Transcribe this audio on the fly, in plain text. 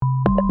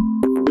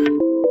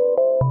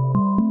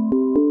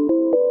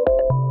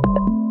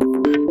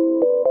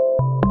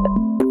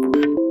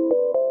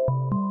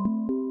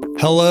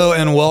Hello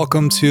and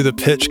welcome to the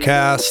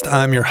Pitchcast.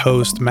 I'm your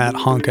host, Matt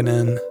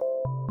Honkinen.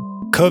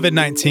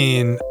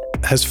 COVID-19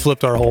 has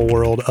flipped our whole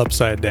world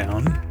upside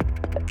down.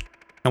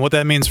 And what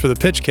that means for the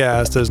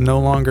Pitchcast is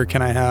no longer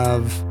can I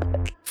have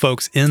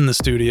folks in the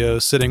studio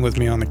sitting with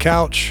me on the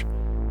couch.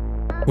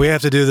 We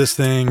have to do this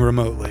thing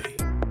remotely,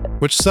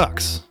 which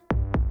sucks.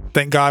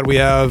 Thank God we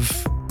have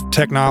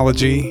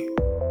technology,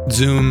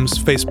 Zooms,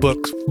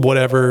 Facebook,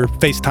 whatever,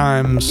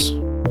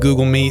 FaceTimes,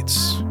 Google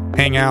Meets,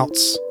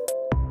 Hangouts.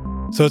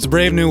 So it's a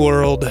brave new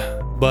world,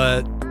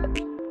 but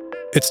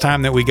it's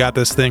time that we got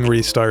this thing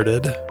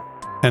restarted.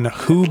 And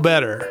who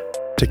better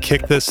to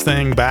kick this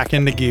thing back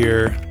into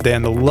gear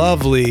than the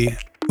lovely,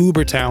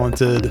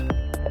 uber-talented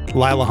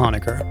Lila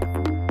Honaker.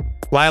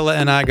 Lila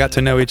and I got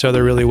to know each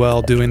other really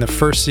well doing the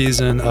first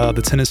season of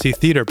the Tennessee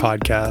Theater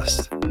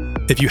podcast.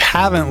 If you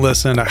haven't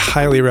listened, I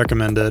highly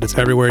recommend it. It's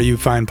everywhere you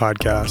find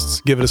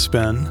podcasts. Give it a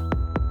spin.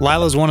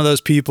 Lila's one of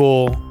those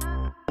people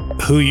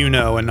who you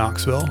know in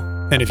Knoxville.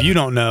 And if you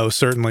don't know,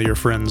 certainly your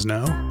friends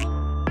know.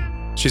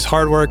 She's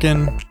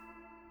hardworking.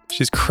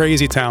 She's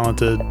crazy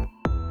talented.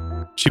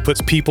 She puts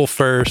people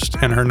first,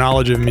 and her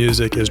knowledge of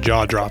music is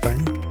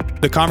jaw-dropping.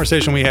 The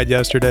conversation we had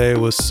yesterday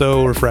was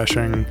so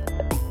refreshing.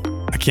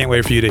 I can't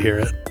wait for you to hear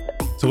it.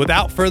 So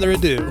without further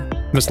ado,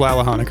 Miss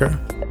Lila Honaker.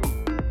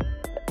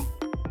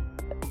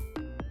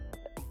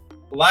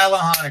 Lila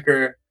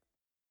Honaker,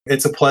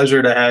 it's a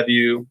pleasure to have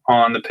you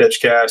on the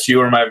Pitchcast. You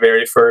were my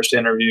very first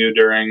interview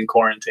during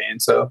quarantine,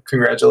 so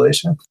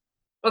congratulations.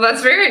 Well,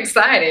 that's very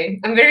exciting.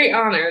 I'm very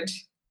honored.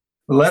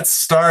 Let's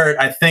start.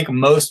 I think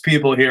most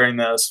people hearing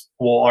this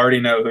will already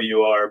know who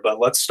you are, but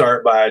let's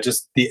start by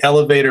just the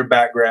elevator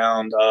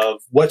background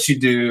of what you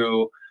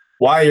do,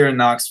 why you're in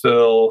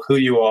Knoxville, who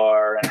you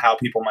are, and how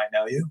people might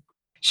know you.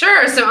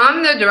 Sure. So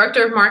I'm the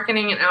Director of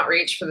Marketing and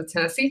Outreach for the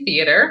Tennessee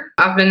Theater.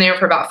 I've been there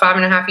for about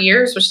 5.5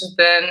 years, which has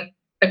been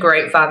a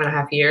great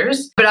 5.5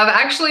 years. But I've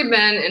actually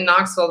been in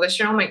Knoxville this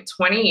year, like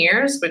 20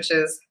 years, which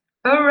is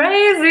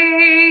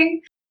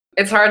crazy.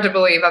 It's hard to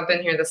believe I've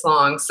been here this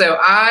long. So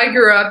I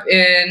grew up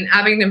in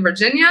Abingdon,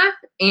 Virginia,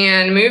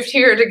 and moved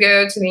here to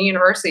go to the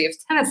University of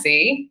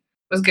Tennessee.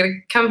 Was going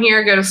to come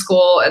here, go to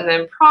school, and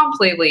then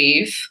promptly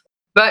leave.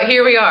 But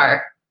here we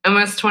are,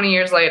 almost 20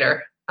 years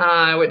later,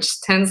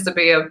 which tends to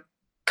be a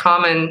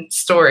common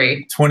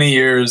story. 20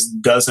 years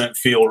doesn't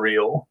feel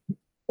real.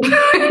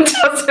 It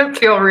doesn't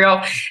feel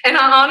real. And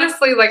I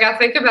honestly, I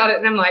think about it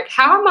and I'm like,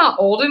 how am I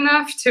old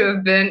enough to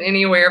have been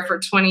anywhere for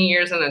 20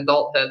 years in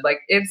adulthood?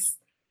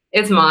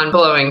 It's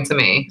mind-blowing to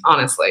me,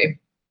 honestly.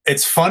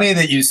 It's funny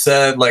that you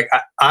said,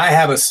 I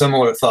have a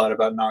similar thought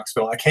about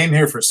Knoxville. I came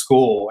here for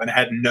school and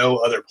had no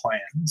other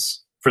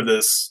plans for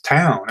this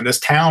town. And this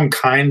town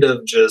kind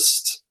of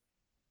just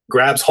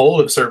grabs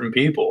hold of certain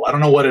people. I don't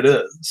know what it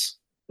is.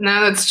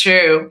 No, that's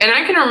true. And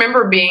I can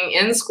remember being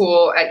in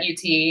school at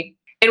UT,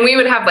 and we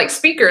would have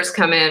speakers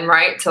come in,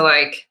 right,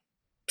 to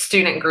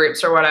student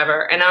groups or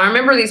whatever. And I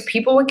remember these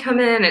people would come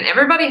in and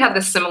everybody had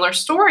this similar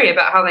story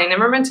about how they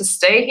never meant to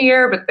stay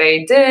here, but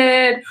they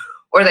did,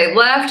 or they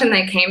left and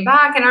they came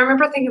back. And I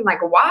remember thinking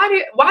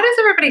why does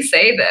everybody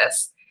say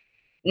this?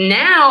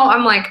 Now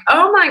I'm like,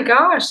 oh my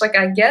gosh,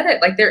 I get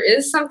it. There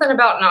is something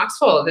about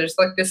Knoxville. There's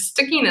this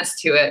stickiness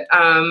to it.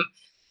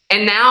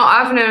 And now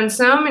I've known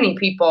so many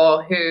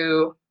people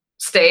who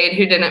stayed,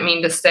 who didn't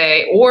mean to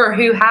stay, or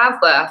who have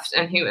left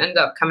and who end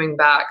up coming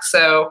back.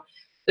 So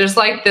there's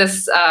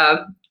this,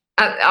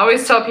 I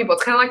always tell people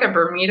it's kind of like a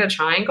Bermuda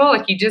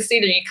Triangle. You just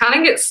either you kind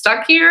of get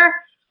stuck here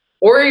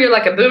or you're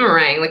like a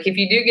boomerang. If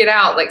you do get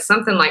out,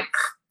 something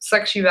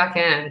sucks you back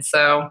in.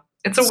 So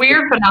it's a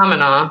weird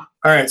phenomenon.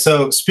 All right.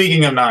 So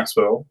speaking of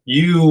Knoxville,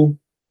 you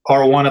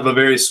are one of a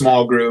very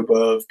small group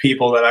of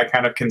people that I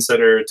kind of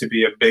consider to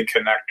be a big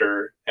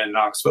connector in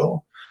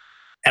Knoxville.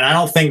 And I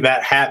don't think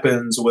that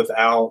happens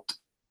without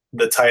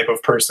the type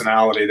of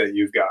personality that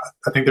you've got.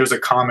 I think there's a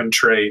common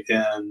trait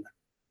in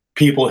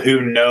people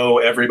who know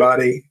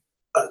everybody.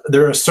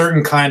 They're a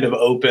certain kind of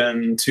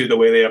open to the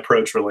way they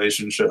approach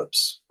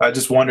relationships. I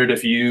just wondered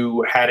if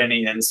you had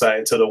any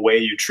insight to the way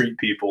you treat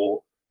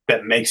people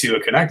that makes you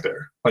a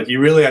connector. You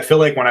really, I feel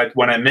like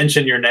when I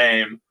mention your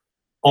name,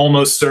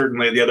 almost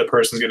certainly the other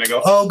person's going to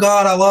go, oh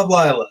God, I love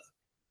Lila.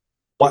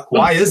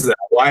 Why is that?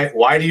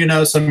 Why do you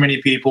know so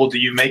many people? Do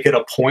you make it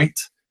a point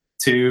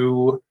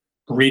to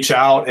reach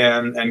out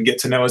and get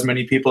to know as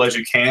many people as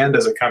you can?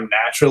 Does it come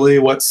naturally?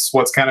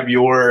 What's kind of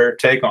your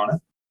take on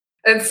it?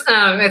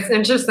 It's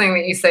interesting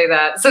that you say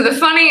that. So the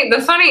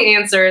funny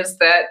answer is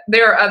that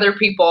there are other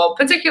people,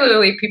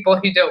 particularly people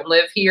who don't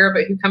live here,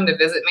 but who come to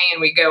visit me,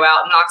 and we go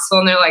out in Knoxville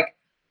and they're like,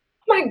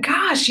 oh my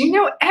gosh, you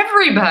know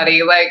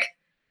everybody.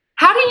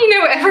 How do you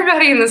know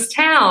everybody in this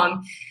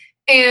town?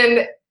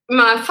 And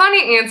my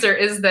funny answer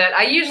is that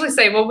I usually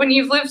say, well, when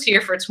you've lived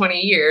here for 20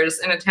 years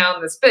in a town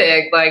this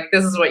big,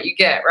 this is what you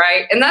get,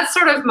 right? And that's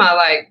sort of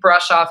my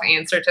brush off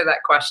answer to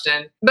that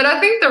question. But I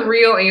think the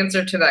real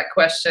answer to that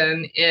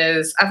question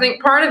is, I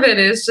think part of it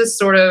is just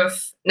sort of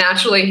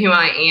naturally who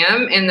I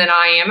am, and that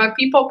I am a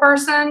people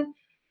person.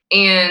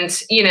 And,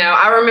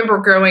 I remember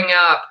growing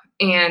up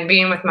and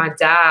being with my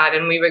dad,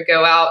 and we would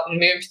go out and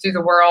move through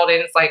the world.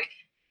 And it's like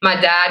my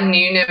dad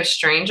knew no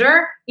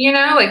stranger,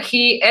 like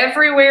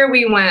everywhere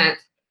we went,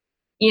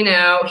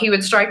 he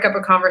would strike up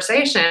a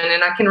conversation.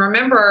 And I can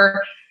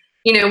remember,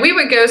 we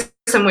would go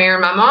somewhere,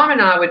 my mom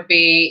and I would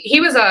be, he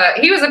was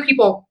a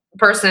people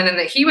person, and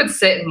that he would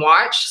sit and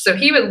watch. So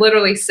he would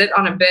literally sit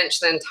on a bench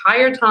the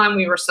entire time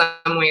we were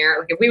somewhere.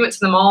 Like if we went to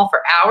the mall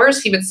for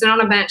hours, he would sit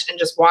on a bench and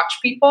just watch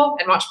people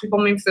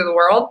move through the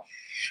world.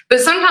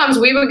 But sometimes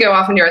we would go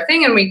off and do our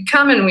thing, and we'd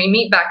come and we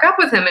meet back up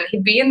with him, and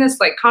he'd be in this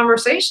like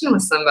conversation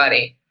with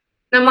somebody.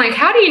 And I'm like,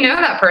 how do you know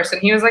that person?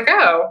 He was like,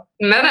 oh,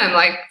 met him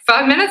like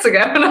 5 minutes ago.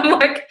 And I'm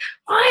like,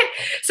 what?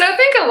 So I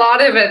think a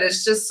lot of it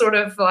is just sort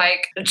of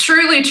like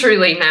truly,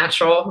 truly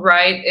natural,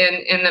 right?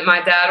 And that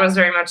my dad was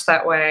very much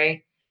that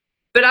way.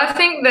 But I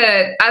think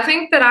that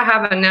I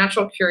have a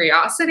natural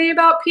curiosity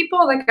about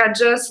people. Like I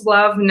just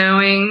love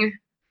knowing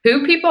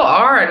who people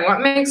are and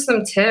what makes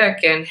them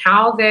tick and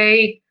how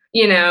they,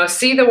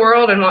 see the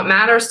world and what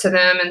matters to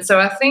them. And so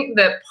I think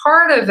that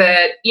part of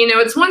it,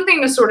 it's one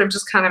thing to sort of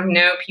just kind of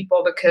know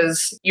people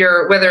because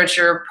whether it's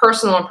your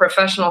personal and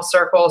professional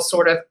circles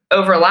sort of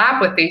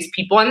overlap with these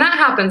people. And that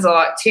happens a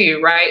lot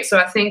too, right? So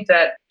I think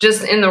that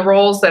just in the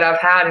roles that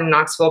I've had in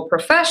Knoxville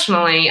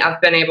professionally,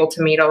 I've been able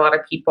to meet a lot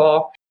of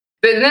people.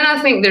 But then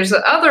I think there's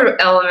the other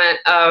element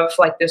of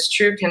like this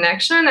true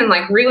connection and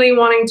like really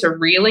wanting to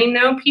really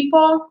know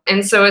people.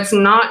 And so it's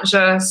not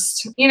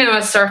just,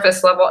 a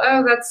surface level,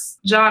 oh, that's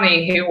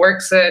Johnny who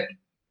works at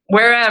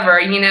wherever,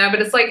 but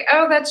it's like,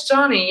 oh, that's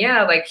Johnny.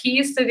 Yeah. Like he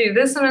used to do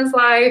this in his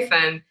life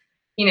and,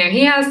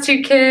 he has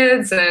 2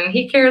 kids and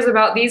he cares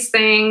about these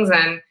things.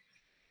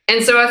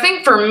 And so I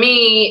think for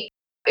me,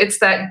 it's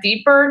that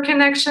deeper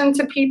connection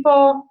to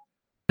people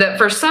that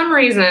for some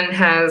reason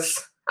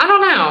I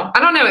don't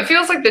know. It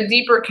feels like the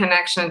deeper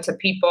connection to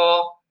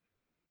people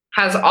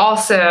has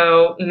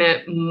also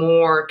meant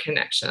more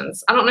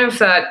connections. I don't know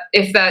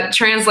if that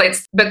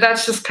translates, but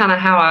that's just kind of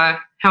how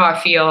I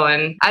feel.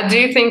 And I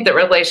do think that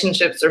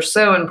relationships are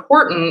so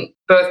important,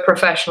 both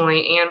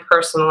professionally and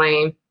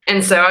personally.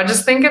 And so I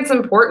just think it's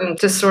important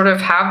to sort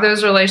of have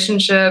those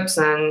relationships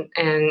and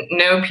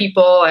know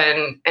people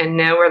and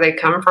know where they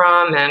come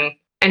from and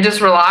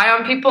just rely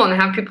on people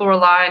and have people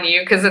rely on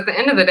you. Because at the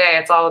end of the day,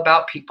 it's all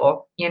about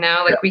people, we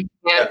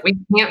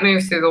can't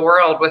move through the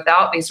world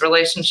without these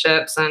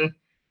relationships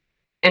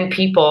and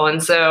people.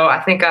 And so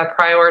I think I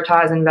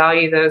prioritize and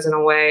value those in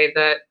a way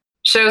that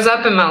shows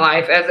up in my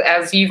life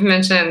as you've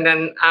mentioned.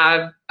 And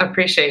I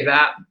appreciate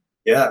that.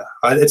 Yeah,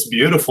 it's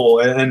beautiful.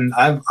 And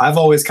I've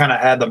always kind of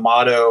had the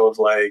motto of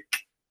like,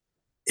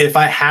 if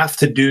I have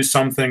to do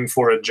something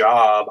for a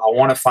job, I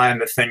want to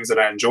find the things that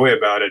I enjoy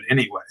about it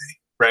anyway.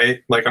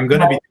 Right? Like if I'm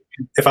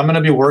going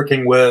to be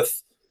working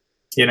with,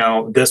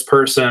 this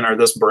person or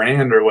this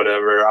brand or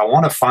whatever, I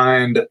want to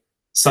find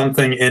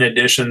something in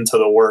addition to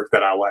the work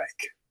that I like,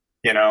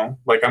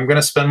 like I'm going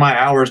to spend my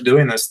hours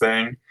doing this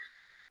thing.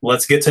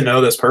 Let's get to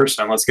know this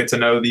person. Let's get to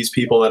know these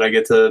people that I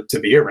get to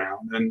be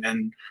around.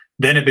 And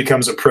then it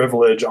becomes a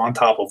privilege on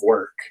top of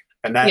work.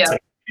 And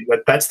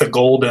that's the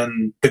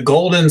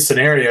golden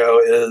scenario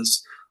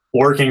is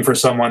working for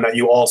someone that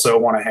you also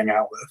want to hang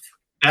out with.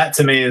 That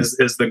to me is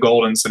the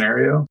golden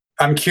scenario.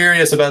 I'm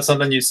curious about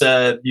something you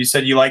said. You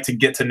said you like to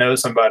get to know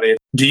somebody.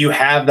 Do you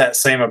have that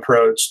same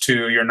approach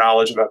to your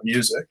knowledge about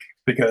music?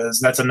 Because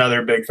that's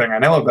another big thing I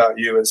know about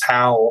you is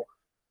how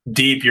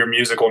deep your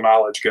musical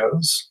knowledge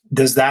goes.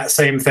 Does that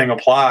same thing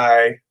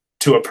apply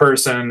to a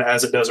person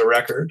as it does a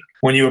record?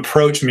 When you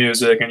approach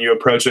music and you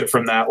approach it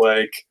from that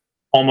like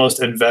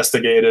almost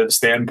investigative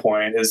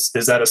standpoint, is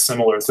that a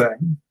similar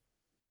thing?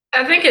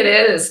 I think it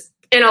is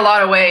in a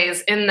lot of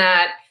ways in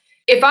that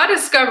if I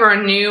discover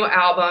a new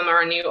album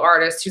or a new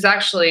artist who's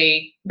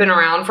actually been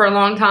around for a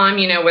long time,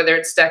 whether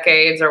it's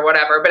decades or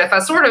whatever, but if I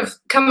sort of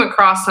come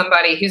across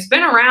somebody who's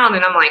been around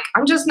and I'm like,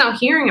 I'm just now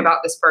hearing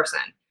about this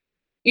person,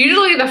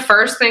 usually the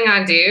first thing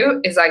I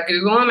do is I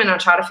Google them and I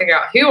try to figure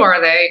out who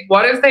are they,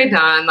 what have they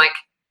done, like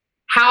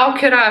how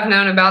could I have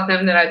known about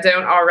them that I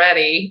don't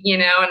already,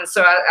 and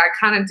so I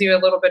kind of do a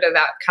little bit of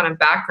that kind of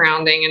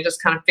backgrounding and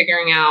just kind of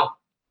figuring out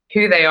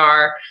who they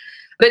are.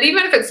 But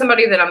even if it's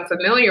somebody that I'm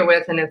familiar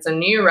with and it's a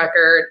new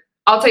record,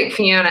 I'll take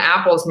Fiona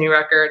Apple's new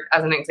record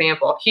as an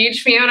example.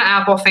 Huge Fiona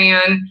Apple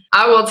fan.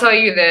 I will tell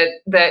you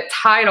that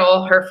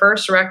Tidal, her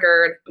first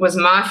record, was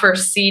my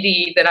first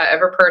CD that I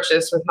ever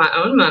purchased with my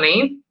own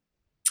money.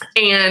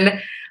 And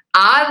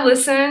I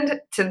listened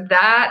to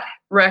that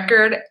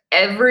record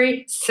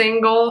every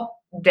single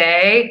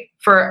day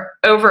for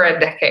over a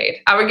decade.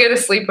 I would go to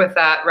sleep with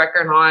that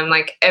record on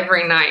like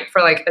every night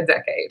for like a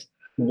decade.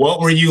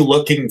 What were you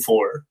looking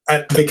for?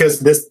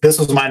 Because this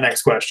was my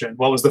next question.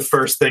 What was the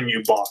first thing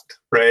you bought,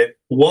 right?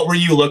 What were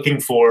you looking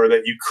for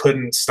that you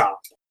couldn't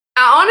stop?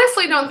 I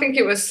honestly don't think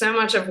it was so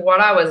much of what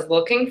I was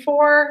looking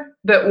for,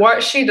 but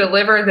what she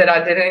delivered that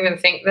I didn't even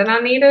think that I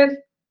needed.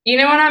 You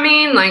know what I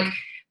mean? Like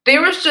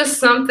there was just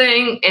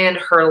something in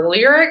her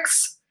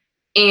lyrics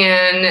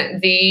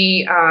and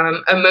the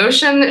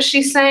emotion that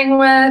she sang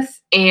with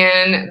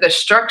and the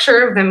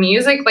structure of the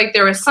music. Like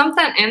there was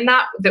something in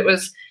that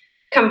was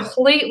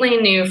completely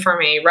new for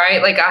me,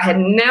 right? Like I had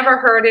never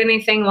heard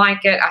anything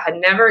like it. I had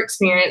never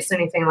experienced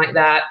anything like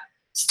that.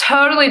 It's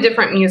totally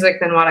different music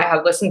than what I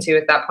had listened to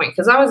at that point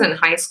because I was in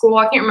high school.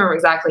 I can't remember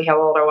exactly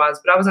how old I was,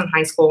 but I was in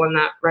high school when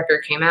that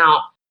record came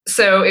out.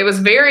 So it was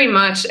very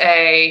much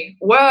a,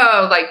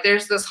 whoa, like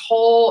there's this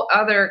whole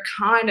other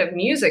kind of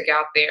music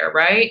out there,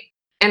 right?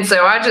 And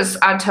so I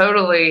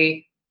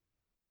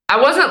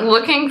wasn't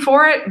looking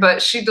for it,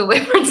 but she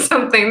delivered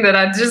something that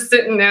I just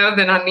didn't know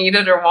that I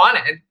needed or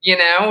wanted,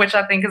 which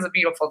I think is a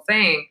beautiful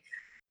thing.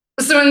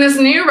 So when this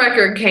new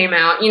record came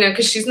out,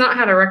 because she's not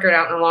had a record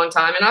out in a long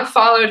time, and I've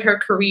followed her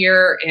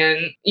career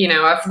and,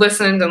 I've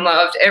listened and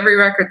loved every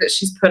record that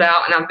she's put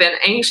out, and I've been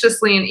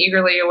anxiously and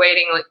eagerly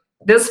awaiting like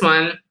this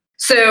one.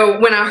 So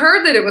when I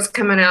heard that it was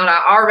coming out,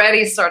 I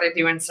already started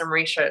doing some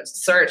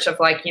research of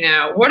like,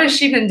 what has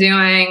she been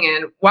doing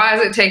and why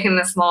is it taking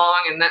this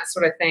long and that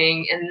sort of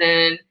thing. And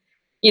then,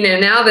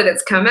 now that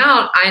it's come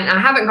out, I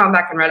haven't gone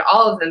back and read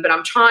all of them, but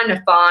I'm trying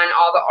to find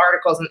all the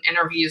articles and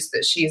interviews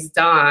that she's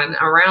done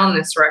around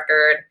this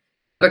record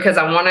because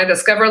I want to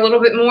discover a little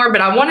bit more, but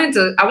I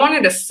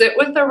wanted to sit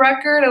with the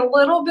record a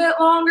little bit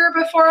longer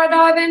before I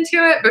dive into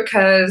it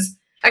because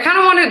I kind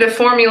of wanted to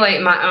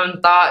formulate my own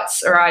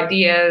thoughts or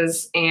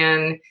ideas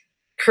and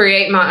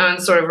create my own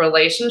sort of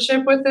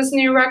relationship with this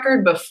new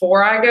record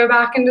before I go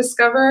back and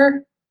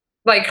discover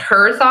like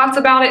her thoughts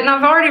about it. And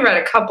I've already read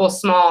a couple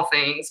small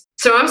things.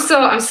 So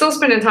I'm still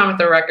spending time with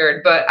the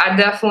record, but I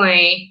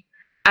definitely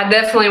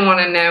want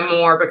to know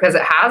more because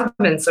it has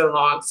been so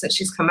long since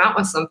she's come out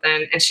with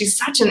something and she's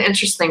such an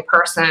interesting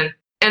person.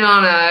 And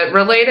on a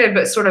related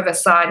but sort of a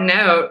side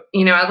note,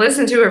 I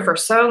listened to her for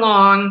so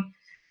long.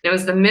 It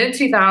was the mid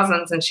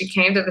 2000s and she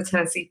came to the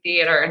Tennessee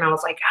Theater and I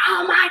was like,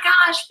 oh my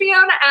gosh,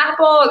 Fiona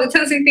Apple at the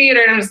Tennessee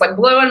Theater. And I'm just like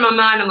blowing my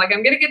mind. I'm like,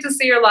 I'm going to get to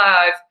see her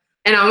live.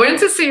 And I went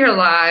to see her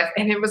live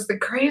and it was the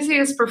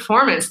craziest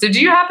performance. Did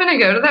you happen to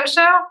go to that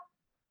show?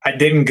 I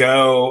didn't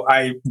go.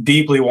 I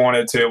deeply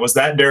wanted to. Was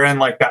that during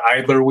like the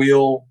Idler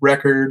Wheel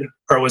record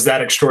or was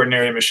that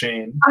Extraordinary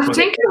Machine? I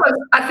think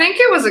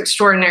it was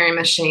Extraordinary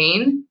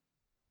Machine.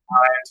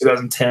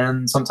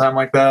 2010, sometime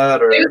like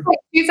that, or it was like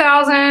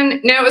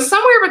 2000. No, it was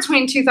somewhere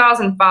between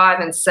 2005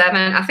 and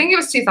 7. I think it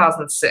was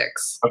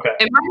 2006. Okay,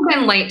 it might have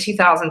been late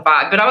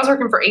 2005, but I was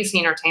working for AC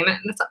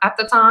Entertainment at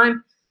the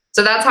time,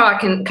 so that's how I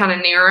can kind of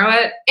narrow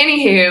it.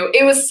 Anywho,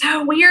 it was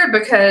so weird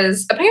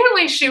because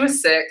apparently she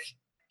was sick,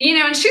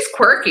 and she's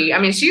quirky.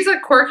 I mean, she's a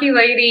quirky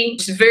lady.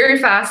 She's very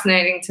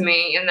fascinating to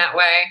me in that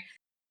way.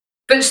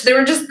 But there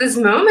were just these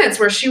moments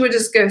where she would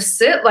just go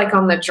sit like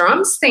on the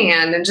drum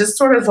stand and just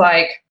sort of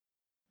like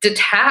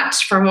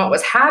detached from what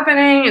was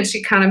happening, and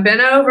she kind of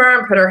bent over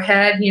and put her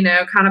head,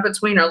 kind of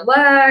between her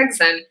legs,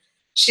 and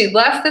she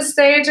left the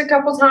stage a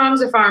couple times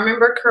if I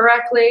remember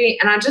correctly.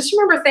 And I just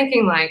remember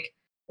thinking like,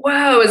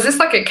 whoa, is this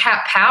like a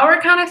Cat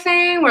Power kind of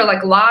thing where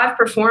like live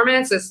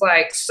performance is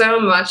like so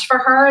much for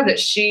her that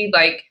she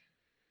like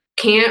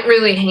can't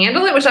really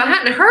handle it, which I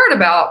hadn't heard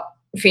about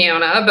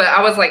Fiona, but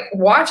I was like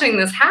watching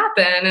this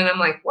happen and I'm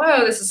like,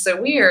 whoa, this is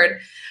so weird.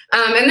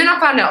 And then I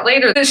found out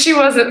later that she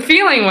wasn't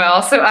feeling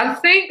well. So I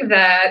think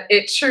that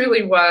it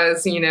truly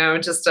was,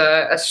 just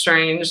a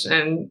strange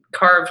and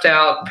carved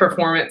out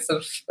performance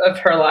of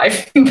her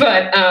life.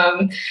 But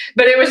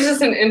it was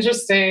just an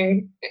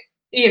interesting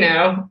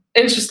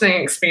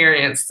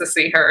experience to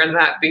see her and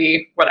that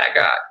be what I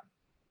got.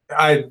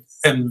 I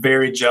am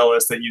very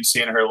jealous that you've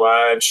seen her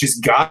live. She's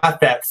got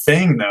that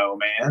thing though,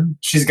 man.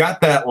 She's got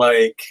that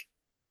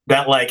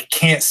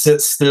can't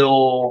sit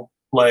still,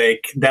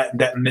 like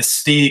that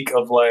mystique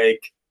of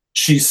like,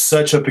 she's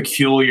such a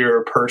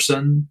peculiar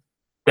person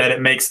that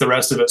it makes the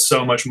rest of it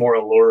so much more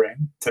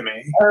alluring to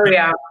me. Oh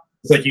yeah.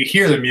 It's like you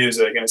hear the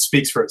music and it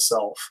speaks for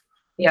itself.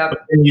 Yeah. But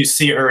then you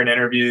see her in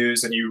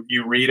interviews and you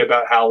read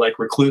about how like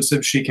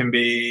reclusive she can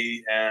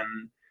be.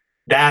 And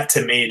that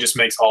to me just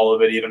makes all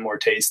of it even more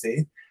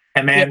tasty.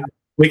 And man,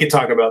 we could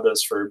talk about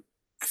this for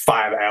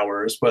 5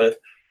 hours, but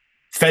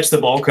Fetch the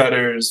Bolt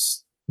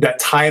Cutters, that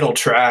title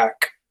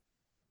track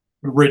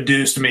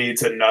reduced me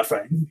to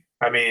nothing.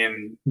 I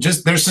mean,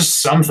 there's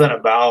just something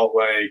about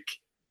like,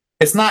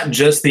 it's not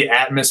just the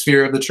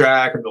atmosphere of the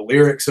track or the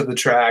lyrics of the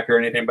track or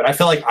anything, but I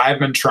feel like I've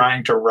been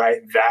trying to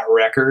write that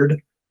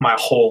record my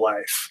whole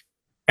life.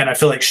 And I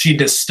feel like she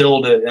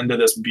distilled it into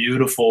this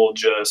beautiful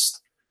just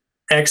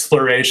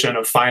exploration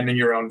of finding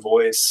your own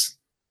voice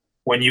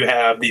when you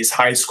have these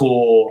high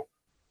school,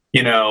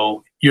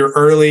 your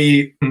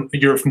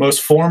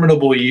most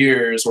formidable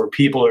years where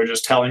people are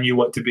just telling you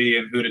what to be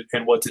and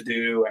and what to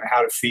do and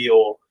how to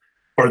feel,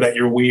 or that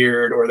you're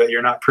weird, or that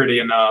you're not pretty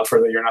enough, or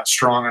that you're not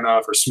strong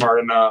enough or smart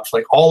enough.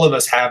 Like all of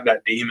us have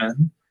that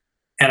demon.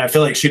 And I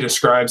feel like she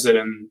describes it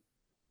in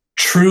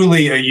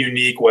truly a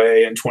unique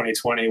way in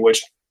 2020,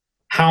 which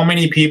how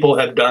many people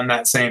have done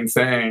that same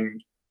thing?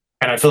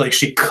 And I feel like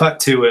she cut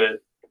to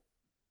it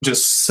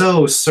just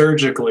so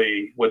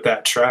surgically with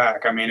that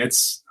track. I mean,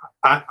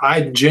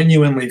 I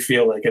genuinely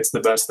feel like it's the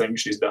best thing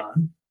she's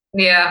done.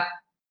 Yeah.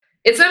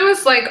 it's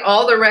almost like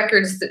all the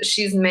records that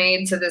she's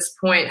made to this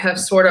point have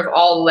sort of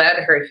all led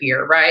her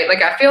here, right?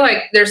 Like, I feel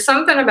like there's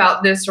something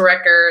about this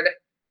record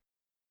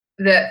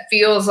that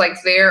feels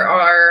like there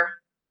are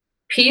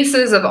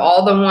pieces of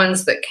all the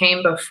ones that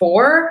came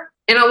before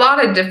in a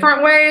lot of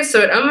different ways.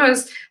 So it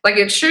almost like,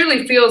 it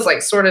truly feels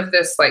like sort of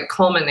this like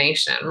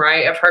culmination,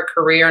 right, of her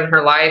career and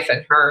her life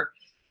and her,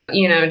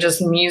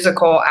 just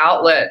musical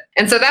outlet.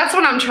 And so that's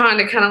what I'm trying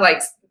to kind of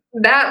like,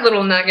 that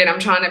little nugget I'm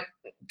trying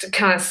to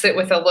kind of sit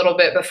with a little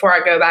bit before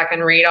I go back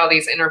and read all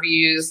these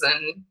interviews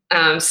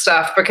and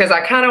stuff, because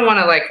I kind of want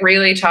to like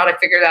really try to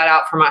figure that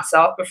out for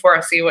myself before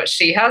I see what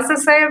she has to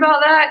say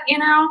about that,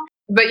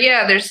 But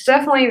yeah, there's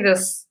definitely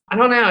this, I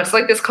don't know, it's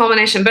like this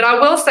culmination. But I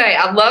will say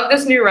I love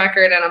this new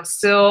record, and I'm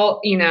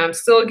still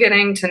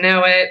getting to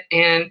know it.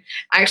 And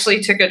I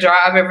actually took a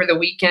drive over the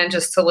weekend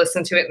just to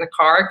listen to it in the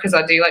car, because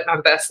I do like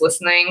my best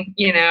listening,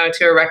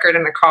 to a record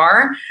in the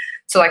car.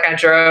 So like I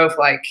drove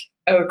like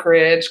Oak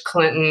Ridge,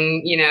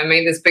 Clinton,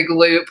 made this big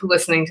loop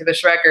listening to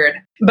this record.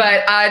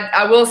 But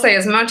I will say,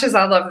 as much as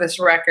I love this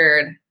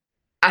record,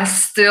 I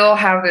still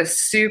have this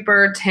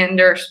super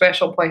tender,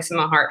 special place in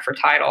my heart for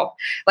Tidal.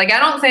 Like, I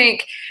don't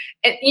think,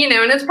 and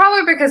it's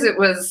probably because it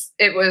was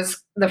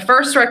the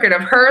first record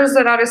of hers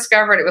that I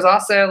discovered. It was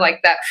also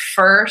like that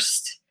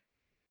first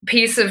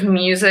piece of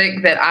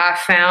music that I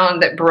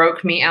found that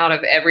broke me out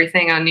of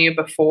everything I knew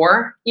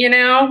before,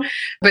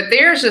 but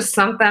there's just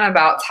something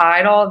about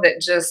Tidal that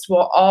just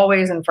will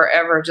always and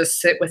forever just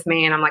sit with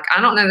me. And I'm like,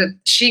 I don't know that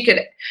she could,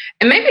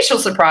 and maybe she'll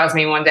surprise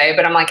me one day,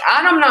 but I'm like,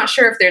 I'm not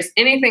sure if there's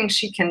anything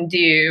she can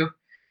do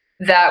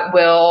that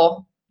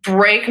will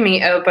break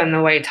me open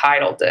the way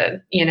Tidal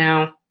did,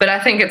 but I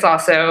think it's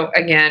also,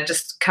 again,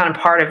 just kind of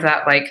part of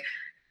that like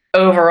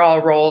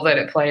overall role that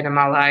it played in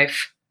my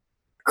life.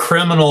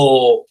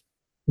 Criminal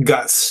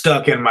got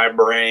stuck in my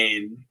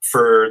brain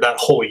for that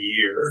whole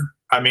year.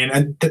 I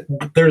mean,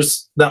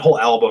 there's that whole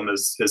album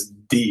is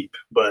deep,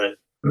 but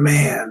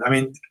man, I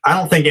mean, I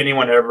don't think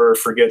anyone ever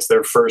forgets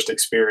their first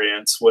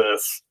experience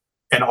with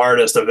an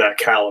artist of that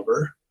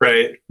caliber,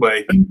 right?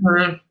 Like,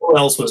 who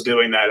else was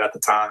doing that at the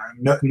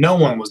time? No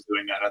one was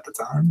doing that at the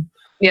time.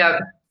 Yeah.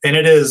 And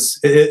it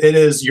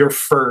is your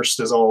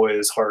first is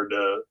always hard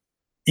to,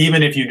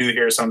 even if you do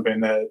hear something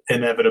that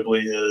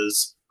inevitably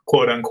is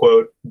quote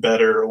unquote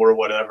better or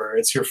whatever,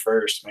 it's your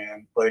first,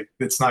 man. Like,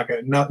 it's not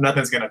gonna,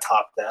 nothing's gonna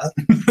top that.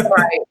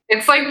 Right.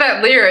 It's like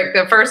that lyric,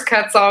 the first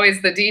cut's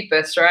always the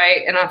deepest,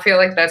 right? And I feel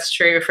like that's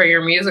true for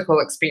your musical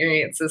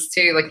experiences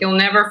too. Like, you'll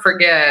never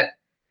forget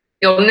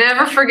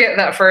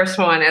that first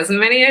one, as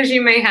many as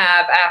you may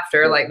have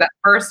after, like that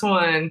first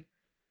one.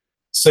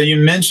 So you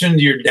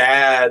mentioned your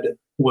dad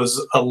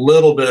was a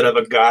little bit of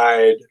a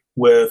guide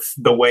with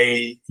the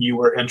way you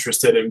were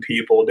interested in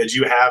people. Did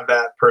you have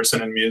that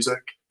person in music?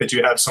 Did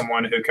you have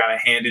someone who kind of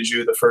handed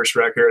you the first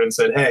record and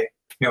said, hey,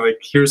 like,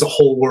 here's a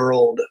whole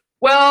world?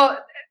 Well,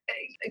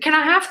 can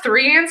I have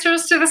 3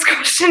 answers to this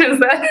question? Is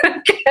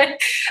that okay?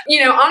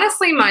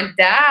 Honestly, my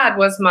dad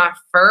was my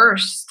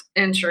first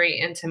entry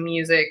into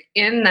music,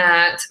 in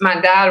that my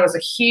dad was a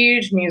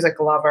huge music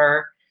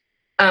lover.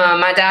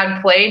 My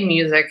dad played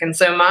music. And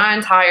so my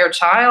entire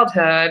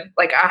childhood,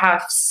 like, I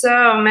have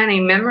so many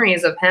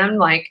memories of him,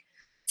 like,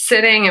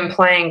 sitting and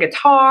playing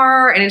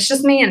guitar, and it's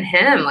just me and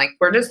him. Like,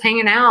 we're just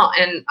hanging out,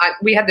 and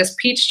we had this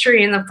peach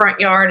tree in the front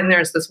yard, and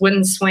there's this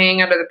wooden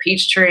swing under the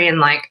peach tree. And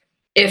like,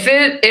 if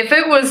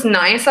it was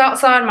nice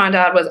outside, my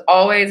dad was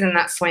always in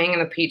that swing in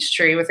the peach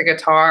tree with a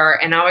guitar,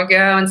 and I would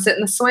go and sit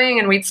in the swing,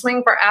 and we'd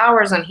swing for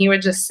hours, and he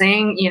would just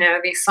sing,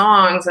 these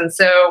songs. And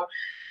so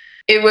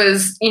it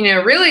was,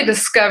 really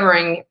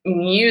discovering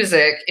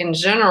music in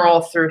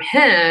general through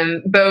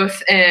him,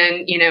 both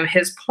in,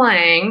 his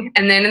playing,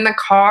 and then in the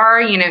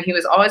car, he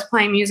was always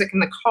playing music in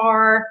the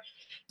car.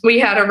 We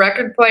had a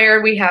record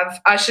player.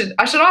 I should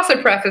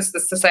also preface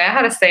this to say I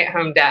had a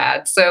stay-at-home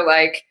dad. So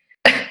like,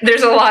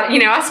 there's a lot,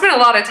 I spent a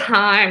lot of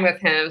time with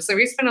him. So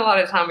we spent a lot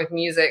of time with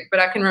music, but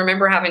I can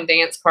remember having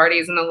dance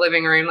parties in the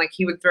living room. Like,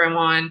 he would throw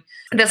on.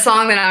 The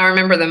song that I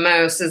remember the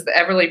most is the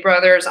Everly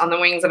Brothers, On the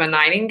Wings of a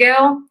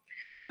Nightingale.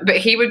 But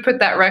he would put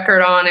that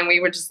record on, and we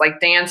would just like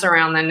dance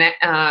around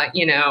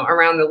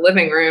around the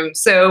living room.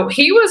 So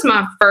he was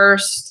my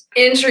first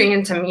entry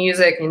into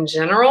music in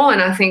general.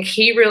 And I think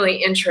he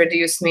really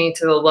introduced me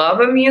to the love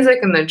of music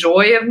and the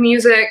joy of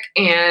music,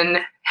 and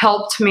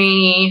helped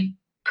me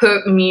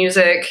put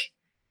music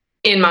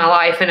in my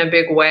life in a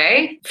big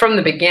way from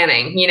the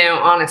beginning,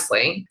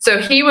 honestly.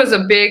 So he was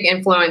a big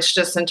influence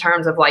just in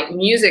terms of like,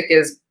 music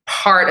is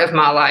part of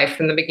my life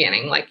from the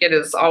beginning. Like, it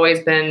has always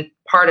been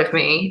part of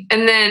me.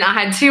 And then I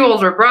had 2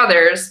 older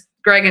brothers,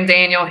 Greg and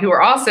Daniel, who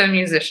were also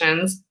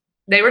musicians.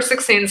 They were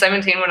 16 and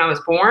 17 when I was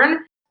born.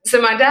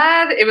 So my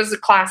dad, it was a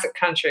classic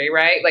country,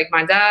 right? Like,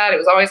 my dad, it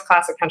was always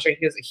classic country.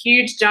 He was a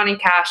huge Johnny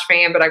Cash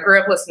fan, but I grew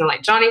up listening to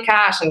like Johnny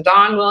Cash and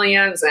Don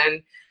Williams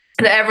and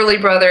the Everly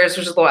Brothers,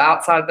 which is a little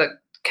outside the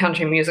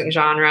country music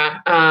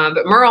genre.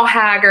 But Merle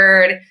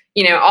Haggard,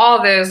 all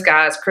of those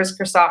guys, Chris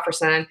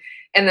Christopherson.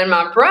 And then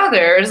my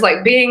brothers,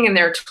 like being in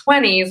their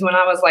 20s when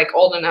I was like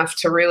old enough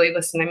to really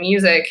listen to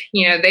music,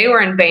 you know, they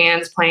were in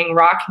bands playing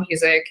rock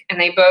music and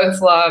they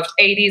both loved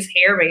 80s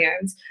hair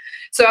bands.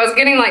 So I was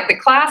getting like the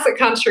classic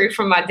country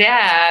from my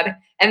dad,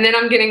 and then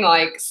I'm getting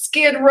like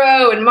Skid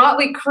Row and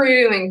Motley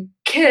Crue and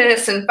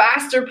Kiss and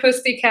Faster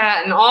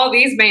Pussycat and all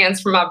these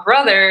bands from my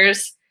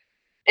brothers.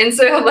 And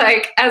so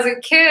like as a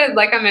kid,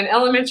 like I'm in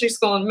elementary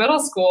school and middle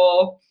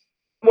school,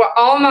 well,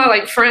 all my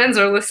like friends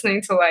are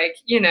listening to like,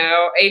 you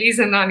know, 80s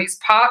and 90s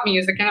pop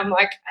music. And I'm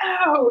like,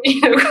 oh,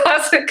 you know,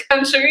 classic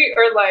country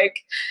or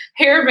like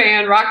hair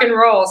band, rock and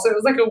roll. So it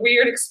was like a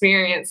weird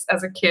experience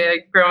as a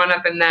kid growing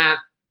up in that.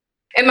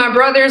 And my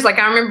brothers, like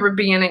I remember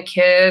being a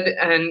kid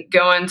and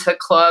going to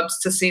clubs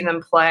to see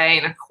them play.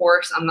 And of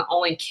course, I'm the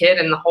only kid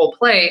in the whole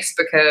place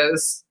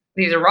because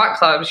these are rock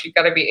clubs. You've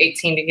got to be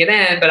 18 to get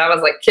in. But I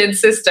was like kid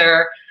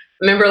sister.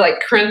 I remember like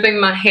crimping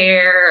my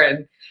hair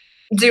and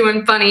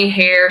doing funny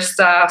hair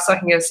stuff so I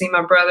can go see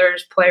my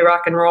brothers play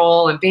rock and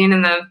roll and being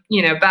in the,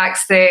 you know,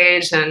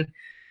 backstage. And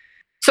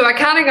so I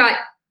kind of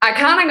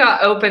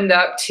got opened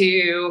up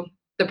to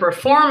the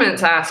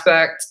performance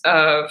aspect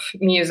of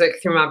music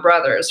through my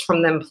brothers,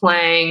 from them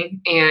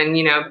playing and,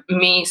 you know,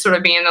 me sort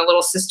of being a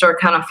little sister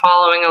kind of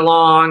following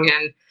along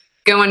and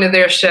going to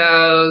their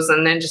shows,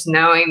 and then just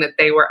knowing that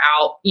they were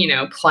out, you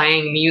know,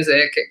 playing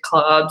music at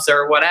clubs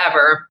or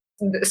whatever.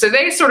 So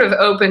they sort of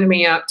opened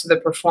me up to the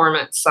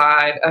performance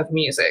side of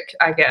music,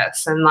 I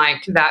guess, and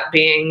like that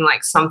being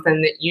like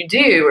something that you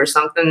do or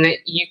something that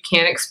you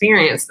can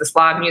experience, this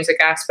live music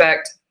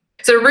aspect.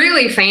 So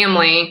really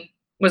family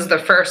was the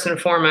first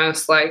and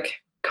foremost like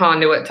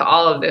conduit to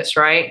all of this,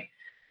 right?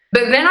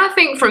 But then I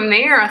think from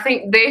there, I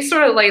think they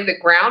sort of laid the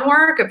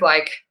groundwork of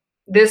like,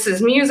 this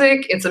is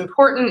music, it's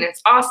important,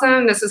 it's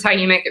awesome, this is how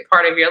you make it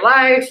part of your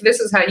life, this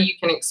is how you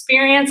can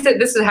experience it,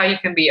 this is how you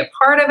can be a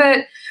part of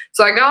it.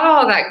 So I got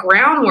all that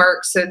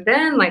groundwork. So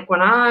then like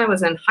when I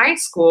was in high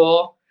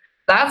school,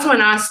 that's when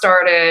I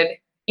started,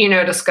 you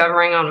know,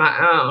 discovering on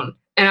my own.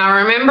 And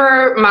I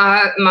remember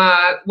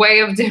my way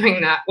of doing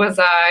that was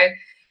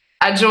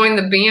I joined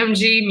the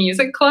BMG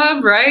Music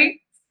Club, right?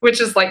 Which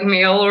is like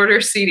mail order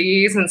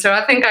CDs. And so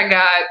I think I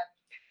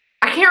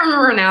can't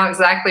remember now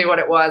exactly what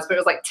it was, but it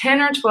was like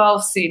 10 or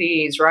 12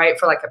 CDs, right?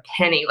 For like a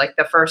penny, like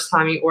the first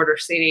time you order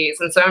CDs.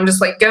 And so I'm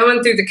just like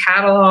going through the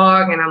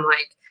catalog and I'm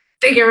like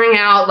figuring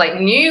out like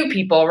new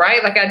people,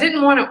 right? Like I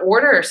didn't want to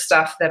order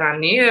stuff that I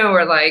knew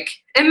or like,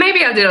 and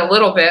maybe I did a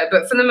little bit,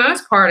 but for the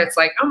most part, it's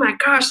like, oh my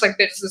gosh, like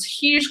there's this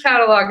huge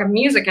catalog of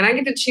music and I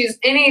get to choose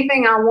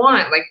anything I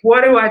want. Like,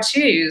 what do I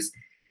choose?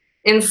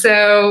 And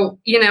so,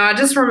 you know, I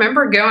just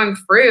remember going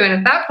through, and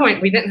at that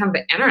point we didn't have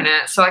the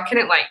internet, so I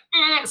couldn't like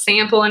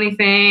sample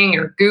anything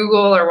or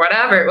Google or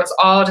whatever. It was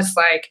all just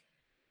like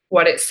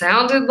what it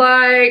sounded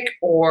like,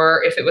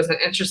 or if it was an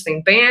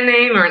interesting band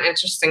name or an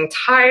interesting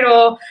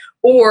title,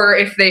 or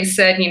if they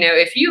said, you know,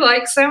 if you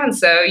like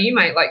so-and-so, you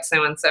might like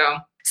so-and-so.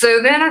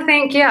 So then I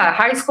think, yeah,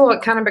 high school,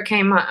 it kind of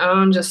became my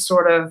own just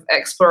sort of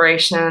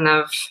exploration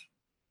of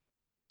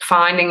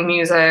finding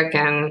music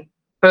and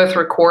both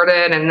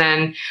recorded. And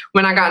then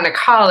when I got into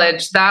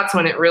college, that's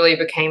when it really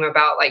became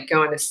about like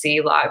going to see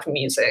live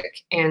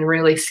music and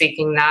really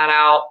seeking that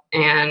out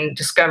and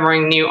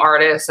discovering new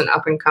artists and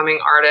up and coming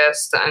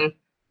artists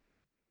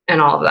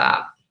and all of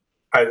that.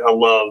 I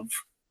love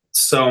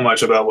so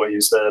much about what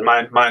you said.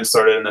 Mine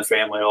started in the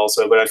family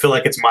also, but I feel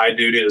like it's my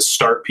duty to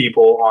start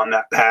people on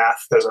that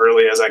path as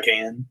early as I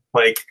can.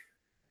 Like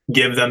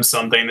give them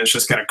something that's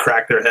just going to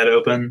crack their head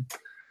open,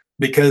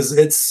 because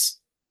it's,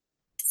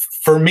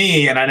 for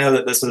me, and I know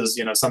that this is,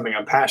 you know, something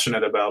I'm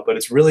passionate about, but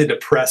it's really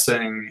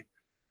depressing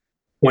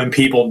when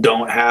people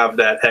don't have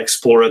that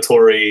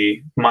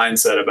exploratory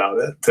mindset about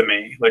it, to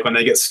me. Like when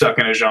they get stuck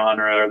in a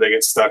genre or they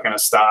get stuck in a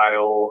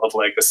style of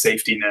like a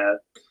safety net,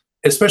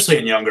 especially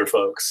in younger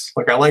folks.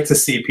 Like I like to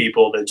see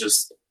people that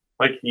just,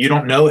 like, you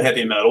don't know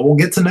heavy metal, well,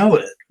 get to know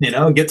it, you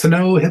know, get to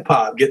know hip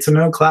hop, get to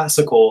know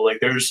classical.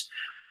 Like there's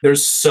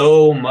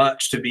so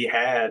much to be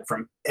had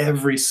from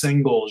every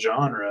single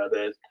genre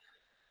that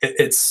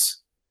it's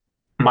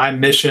my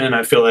mission,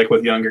 I feel like,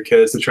 with younger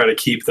kids, to try to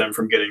keep them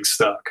from getting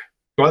stuck.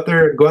 Go out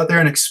there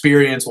and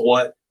experience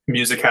what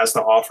music has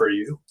to offer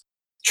you.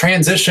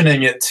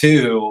 Transitioning it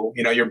to,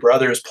 you know, your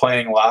brothers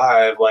playing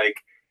live, like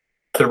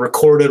the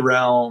recorded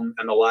realm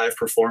and the live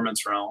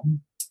performance realm,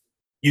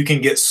 you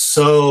can get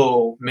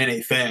so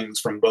many things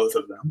from both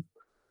of them.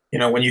 You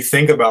know, when you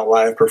think about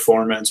live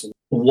performance,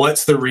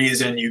 what's the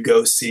reason you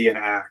go see an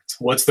act?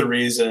 What's the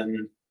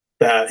reason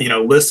that, you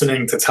know,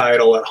 listening to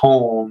Tidal at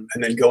home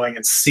and then going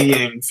and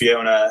seeing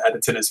Fiona at the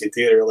Tennessee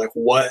Theater, like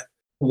what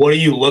are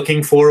you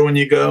looking for when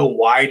you go?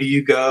 Why do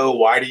you go?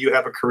 Why do you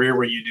have a career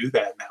where you do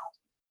that now?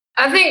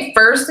 I think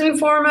first and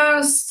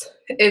foremost,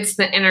 it's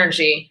the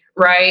energy,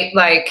 right?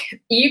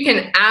 Like you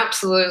can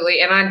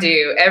absolutely, and I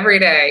do every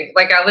day,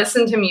 like I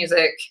listen to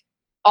music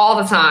all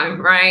the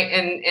time, right?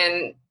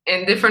 And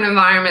in different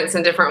environments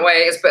in different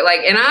ways, but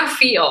like, and I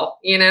feel,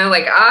 you know,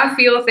 like I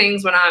feel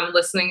things when I'm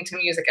listening to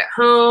music at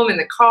home, in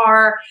the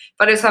car, if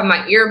I just have my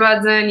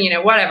earbuds in, you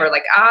know, whatever,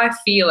 like I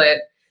feel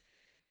it.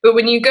 But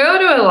when you go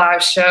to a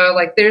live show,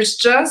 like there's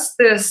just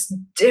this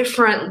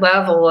different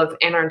level of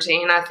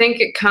energy. And I think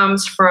it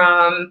comes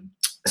from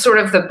sort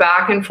of the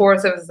back and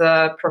forth of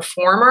the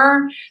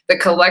performer, the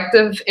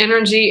collective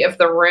energy of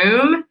the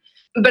room.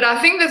 But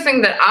I think the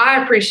thing that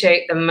I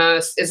appreciate the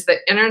most is the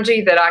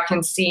energy that I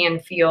can see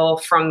and feel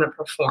from the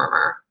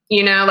performer.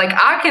 You know, like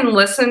I can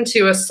listen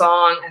to a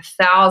song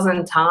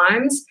 1,000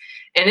 times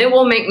and it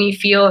will make me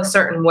feel a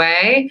certain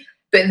way,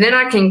 but then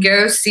I can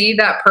go see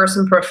that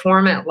person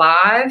perform it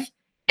live.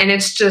 And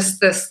it's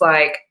just this,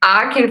 like,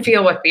 I can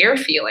feel what they're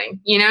feeling,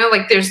 you know,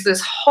 like there's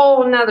this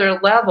whole nother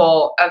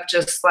level of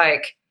just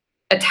like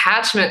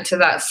attachment to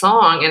that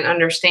song and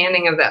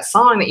understanding of that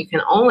song that you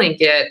can only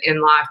get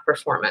in live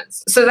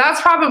performance. So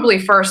that's probably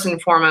first and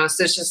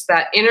foremost. It's just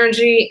that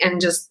energy and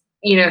just,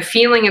 you know,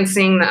 feeling and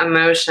seeing the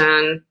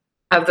emotion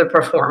of the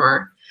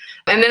performer.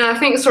 And then I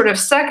think sort of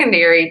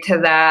secondary to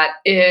that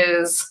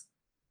is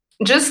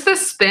just the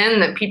spin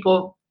that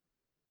people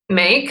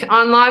make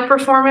on live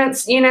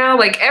performance. You know,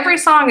 like every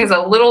song is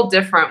a little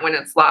different when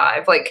it's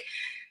live. Like,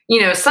 you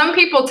know, some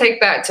people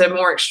take that to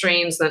more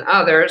extremes than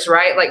others,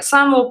 right? Like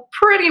some will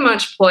pretty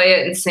much play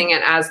it and sing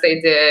it as they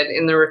did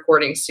in the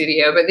recording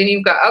studio, but then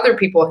you've got other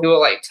people who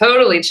will like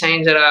totally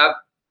change it up.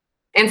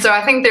 And so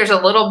I think there's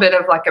a little bit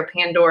of like a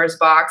Pandora's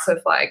box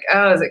of like,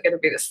 oh, is it going to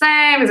be the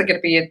same? Is it going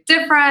to be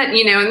different?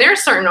 You know, and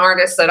there's certain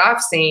artists that I've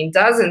seen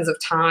dozens of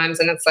times,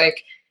 and it's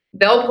like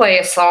they'll play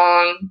a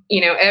song,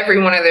 you know,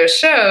 every one of those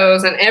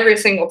shows, and every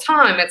single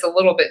time it's a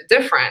little bit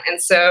different. And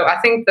so I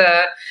think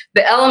the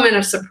element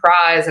of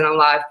surprise in a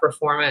live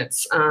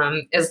performance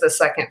is the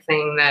second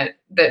thing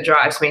that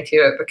drives me to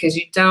it, because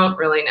you don't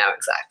really know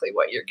exactly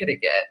what you're going to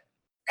get.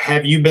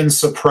 Have you been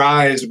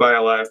surprised by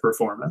a live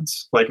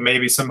performance? Like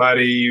maybe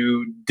somebody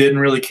you didn't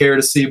really care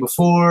to see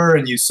before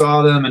and you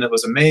saw them and it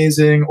was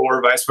amazing, or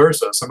vice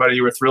versa, somebody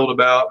you were thrilled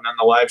about and then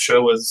the live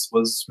show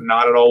was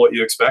not at all what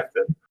you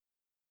expected?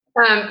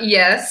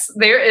 Yes,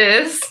 there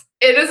is.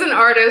 It is an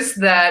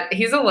artist that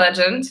he's a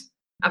legend.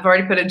 I've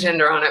already put a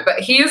gender on it, but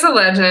he is a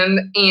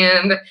legend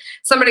and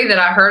somebody that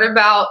I heard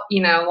about,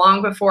 you know,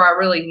 long before I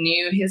really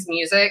knew his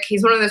music.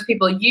 He's one of those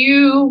people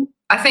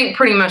I think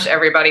pretty much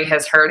everybody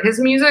has heard his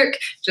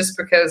music just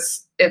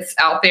because it's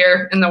out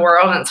there in the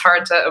world and it's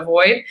hard to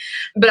avoid.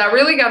 But I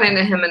really got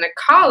into him in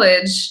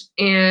college.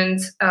 And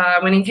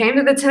when he came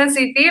to the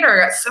Tennessee Theater,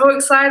 I got so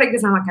excited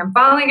because I'm like, I'm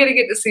finally going to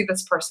get to see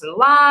this person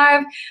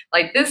live.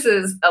 Like, this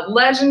is a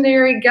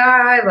legendary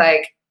guy.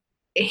 Like,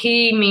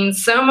 he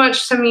means so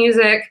much to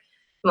music.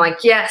 I'm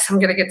like, yes, I'm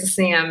going to get to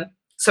see him.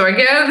 So I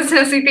go to the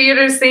Tennessee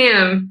Theater to see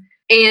him.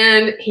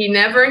 And he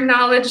never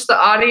acknowledged the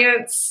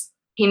audience.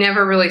 He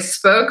never really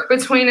spoke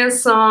between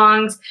his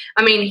songs.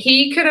 I mean,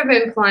 he could have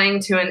been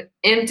playing to an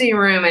empty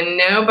room and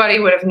nobody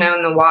would have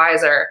known the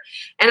wiser.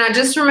 And I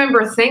just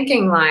remember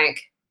thinking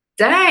like,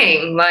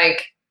 dang,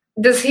 like,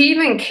 does he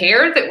even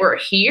care that we're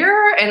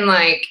here? And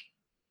like,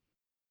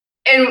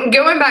 and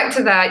going back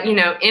to that, you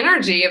know,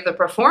 energy of the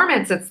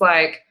performance, it's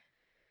like,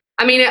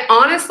 I mean, it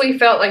honestly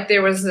felt like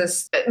there was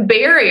this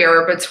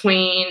barrier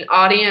between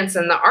audience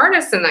and the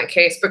artist in that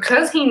case,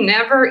 because he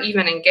never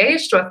even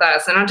engaged with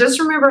us. And I just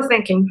remember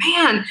thinking,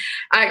 man,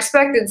 I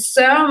expected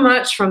so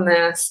much from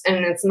this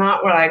and it's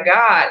not what I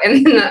got.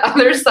 And then the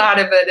other side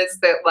of it is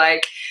that,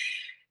 like,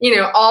 you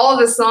know, all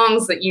the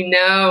songs that you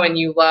know and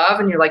you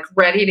love and you're like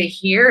ready to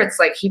hear, it's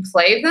like he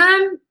played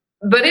them.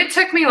 But it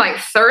took me like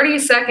 30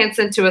 seconds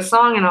into a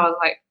song and I was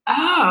like,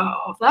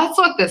 oh, that's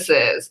what this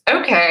is.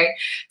 Okay.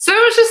 So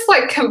it was just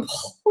like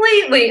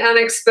completely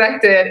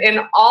unexpected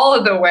in all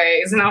of the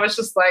ways. And I was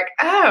just like,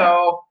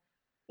 oh,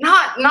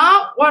 not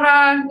what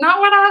I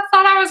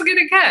thought I was going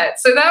to get.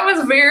 So that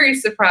was very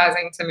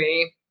surprising to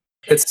me.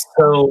 It's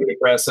so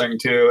depressing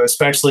too,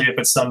 especially if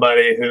it's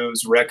somebody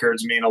whose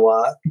records mean a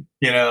lot,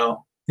 you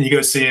know. You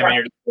go see him, right, and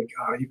you're just like,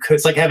 oh,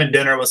 it's like having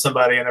dinner with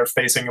somebody and they're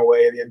facing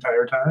away the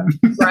entire time.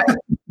 Right.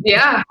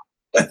 Yeah.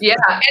 Yeah.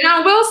 And I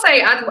will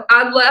say,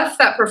 I left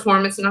that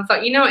performance and I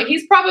thought, you know what,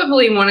 he's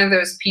probably one of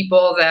those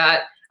people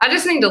that I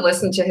just need to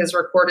listen to his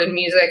recorded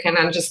music and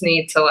I just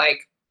need to, like,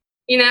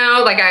 you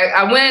know, like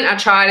I went, I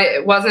tried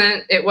it.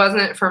 It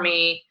wasn't for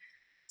me.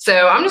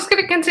 So I'm just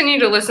going to continue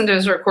to listen to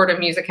his recorded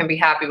music and be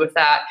happy with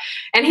that.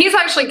 And he's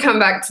actually come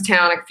back to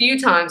town a few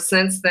times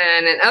since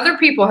then, and other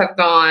people have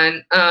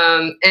gone,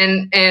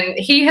 and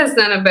he has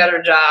done a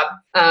better job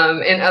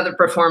in other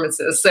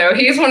performances. So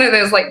he's one of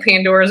those like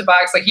Pandora's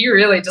box. Like, you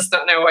really just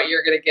don't know what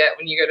you're going to get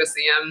when you go to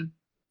see him.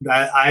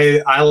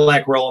 I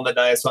like rolling the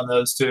dice on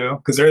those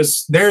too,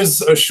 because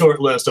there's a short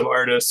list of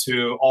artists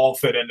who all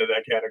fit into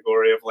that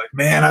category of like,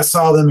 man, I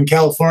saw them in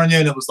California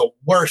and it was the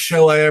worst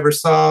show I ever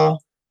saw.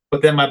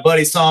 But then my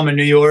buddy saw him in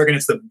New York, and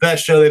it's the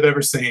best show they've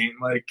ever seen.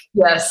 Like,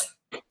 yes.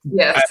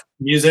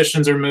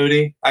 Musicians are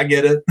moody. I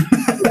get it.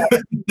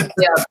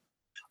 Yeah.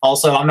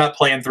 Also, I'm not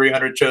playing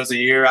 300 shows a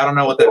year. I don't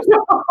know what that.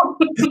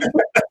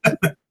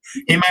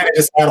 He might have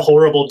just had a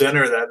horrible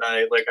dinner that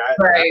night. Like,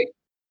 right.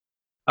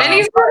 And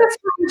he's not a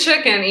spring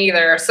chicken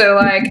either. So,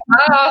 like,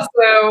 I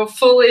also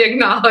fully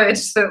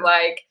acknowledge that,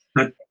 like,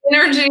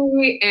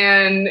 energy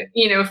and,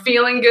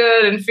 feeling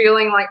good and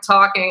feeling like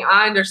talking,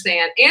 I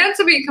understand. And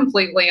to be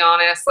completely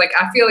honest, like,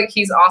 I feel like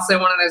he's also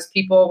one of those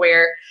people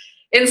where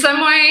in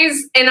some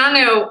ways, and I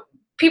know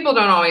people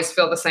don't always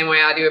feel the same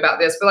way I do about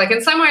this, but like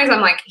in some ways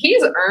I'm like,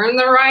 he's earned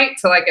the right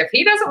to, like, if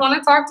he doesn't want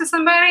to talk to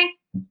somebody,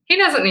 he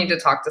doesn't need to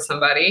talk to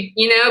somebody,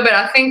 but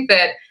I think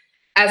that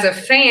as a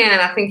fan,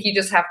 I think you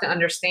just have to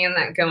understand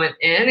that going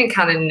in and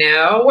kind of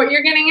know what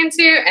you're getting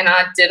into. And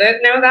I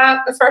didn't know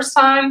that the first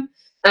time.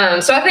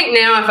 So I think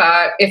now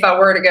if I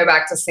were to go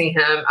back to see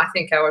him, I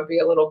think I would be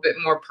a little bit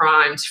more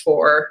primed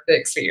for the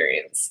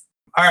experience.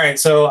 All right.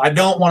 So I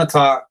don't want to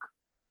talk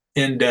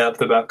in depth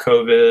about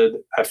COVID.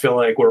 I feel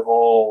like we're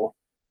all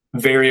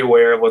very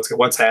aware of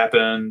what's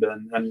happened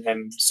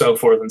and so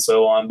forth and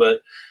so on.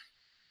 But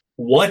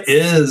what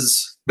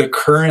is the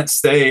current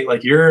state?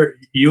 Like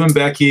you and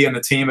Becky and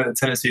the team at the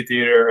Tennessee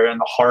Theater are in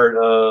the heart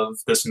of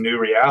this new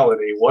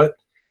reality. What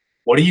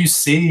do you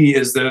see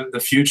is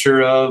the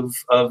future of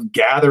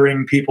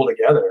gathering people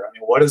together? I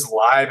mean, what is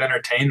live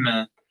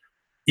entertainment,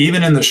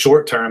 even in the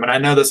short term? And I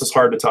know this is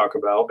hard to talk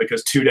about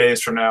because 2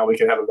 days from now we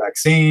could have a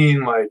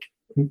vaccine. Like,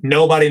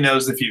 nobody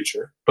knows the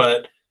future,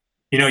 but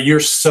you're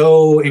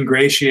so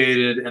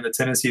ingratiated in the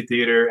Tennessee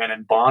Theater and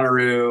in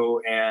Bonnaroo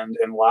and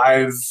in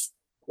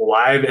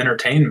live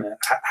entertainment.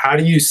 How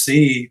do you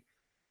see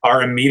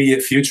our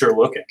immediate future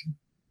looking?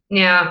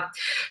 Yeah,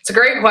 it's a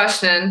great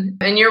question.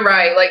 And you're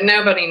right. Like,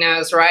 nobody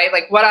knows, right?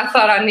 Like, what I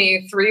thought I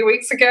knew 3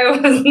 weeks ago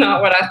is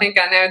not what I think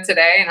I know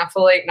today. And I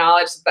fully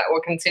acknowledge that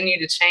will continue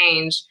to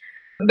change.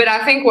 But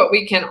I think what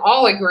we can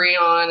all agree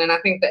on, and I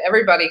think that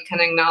everybody can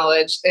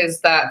acknowledge,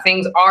 is that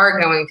things are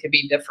going to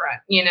be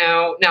different.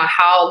 Now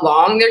how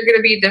long they're going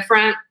to be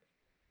different,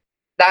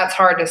 that's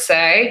hard to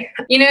say.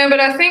 But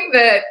I think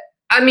that,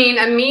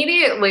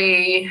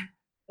 immediately,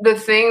 the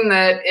thing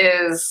that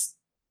is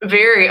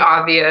very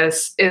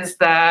obvious is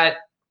that,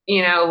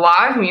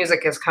 live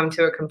music has come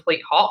to a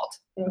complete halt.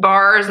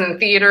 Bars and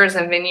theaters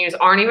and venues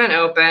aren't even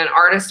open.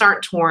 Artists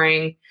aren't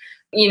touring.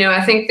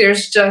 I think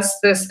there's just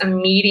this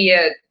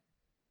immediate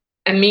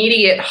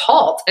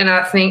halt. And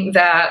I think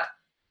that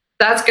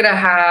that's going to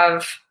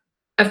have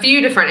a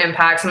few different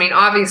impacts.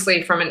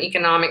 Obviously from an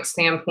economic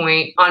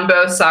standpoint on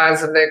both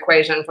sides of the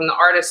equation, from the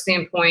artist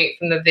standpoint,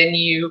 from the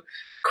venue,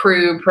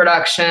 crew,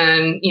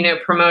 production,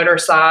 promoter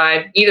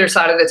side, either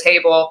side of the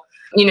table,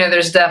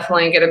 there's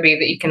definitely going to be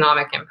the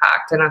economic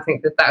impact. And I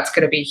think that that's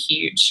going to be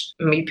huge.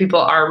 People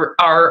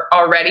are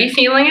already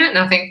feeling it. And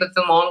I think that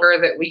the longer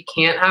that we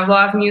can't have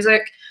live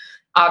music,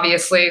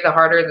 obviously the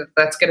harder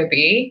that's going to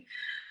be.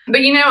 But,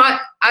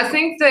 I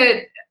think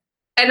that,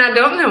 and I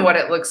don't know what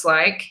it looks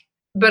like,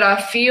 but I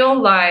feel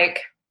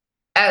like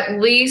at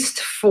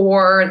least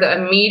for the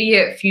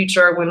immediate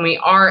future, when we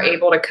are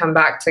able to come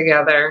back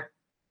together,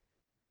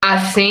 I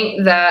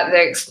think that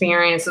the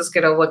experience is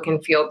going to look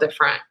and feel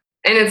different.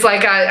 And it's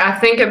like, I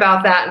think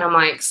about that and I'm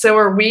like, so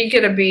are we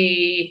going to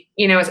be,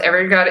 is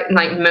everybody,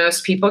 like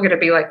most people, going to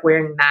be like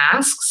wearing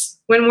masks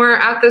when we're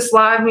at this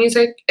live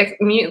music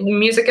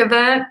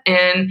event?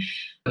 And,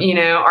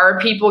 are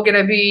people going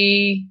to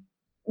be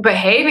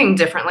behaving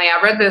differently?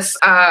 I read this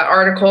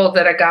article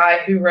that a guy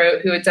who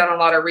had done a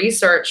lot of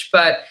research,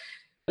 but,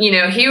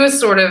 he was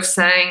sort of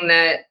saying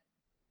that,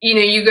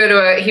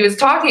 he was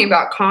talking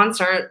about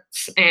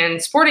concerts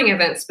and sporting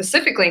events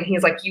specifically. And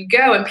he's like, you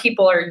go and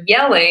people are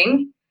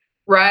yelling,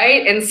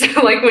 right? And so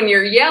like when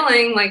you're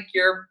yelling, like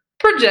you're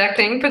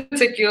projecting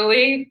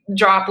particularly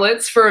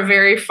droplets for a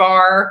very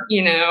far,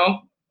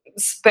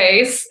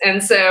 space.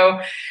 And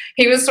so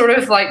he was sort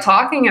of like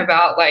talking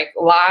about like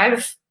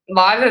live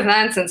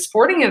events and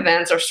sporting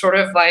events are sort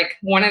of like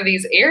one of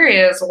these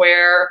areas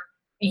where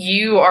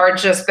you are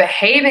just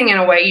behaving in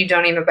a way you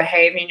don't even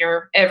behave in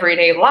your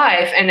everyday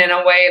life, and in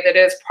a way that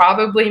is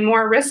probably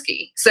more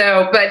risky.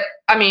 So, but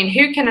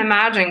who can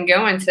imagine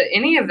going to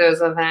any of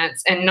those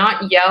events and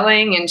not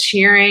yelling and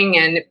cheering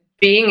and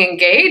being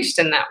engaged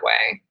in that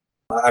way?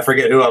 I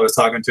forget who I was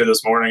talking to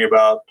this morning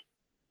about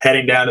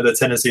heading down to the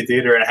Tennessee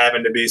Theater and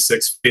having to be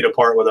 6 feet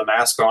apart with a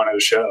mask on at a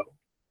show.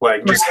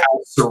 Like, just how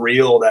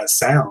surreal that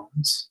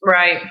sounds.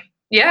 Right.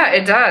 Yeah,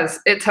 it does.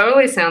 It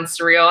totally sounds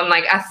surreal. And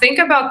like, I think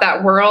about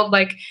that world,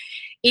 like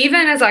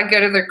even as I go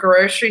to the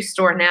grocery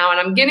store now, and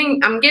I'm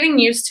getting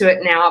used to it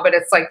now, but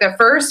it's like the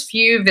first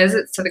few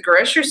visits to the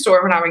grocery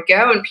store when I would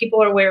go and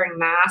people are wearing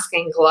masks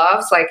and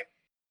gloves. Like,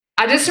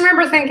 I just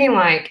remember thinking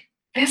like,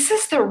 this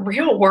is the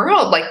real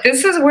world. Like,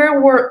 this is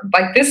where we're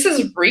like, this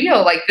is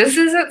real. Like, this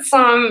isn't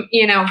some,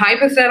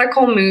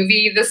 hypothetical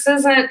movie. This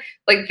isn't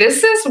like,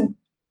 this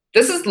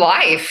is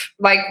life.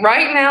 Like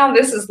right now,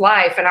 this is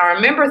life. And I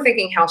remember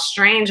thinking how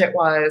strange it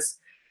was.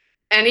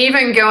 And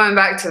even going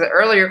back to the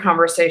earlier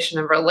conversation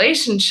of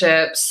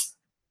relationships,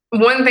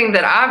 one thing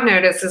that I've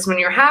noticed is when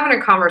you're having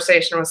a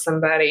conversation with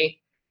somebody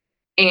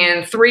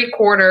and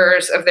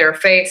 3/4 of their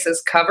face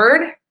is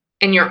covered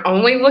and you're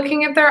only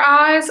looking at their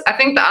eyes, I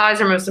think the eyes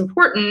are most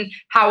important.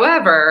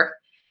 However,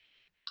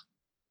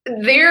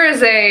 there is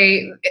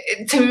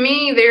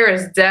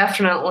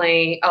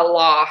definitely a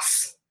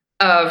loss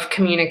of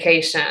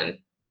communication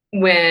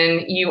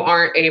when you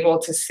aren't able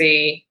to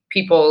see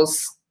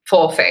people's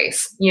full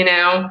face, you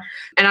know?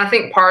 And I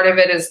think part of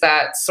it is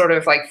that sort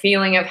of like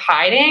feeling of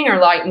hiding or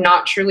like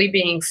not truly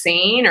being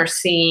seen or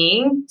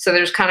seeing. So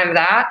there's kind of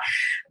that.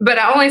 But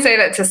I only say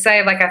that to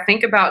say, like, I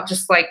think about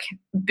just like,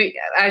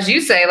 as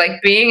you say,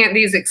 like being at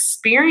these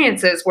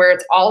experiences where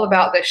it's all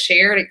about the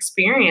shared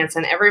experience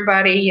and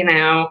everybody, you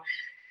know,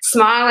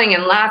 smiling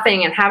and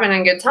laughing and having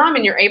a good time.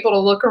 And you're able to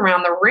look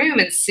around the room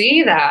and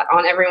see that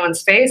on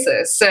everyone's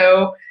faces.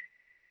 So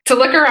to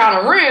look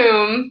around a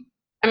room,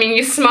 I mean,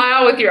 you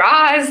smile with your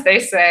eyes, they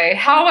say.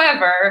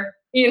 However,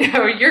 you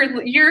know,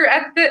 you're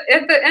at the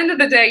end of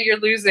the day, you're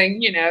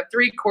losing, you know,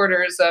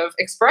 3/4 of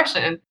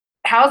expression.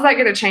 How's that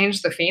going to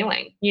change the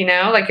feeling? You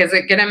know, like, is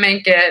it going to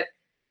make it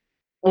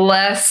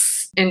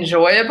less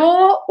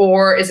enjoyable,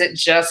 or is it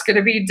just going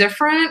to be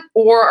different?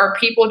 Or are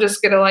people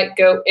just going to like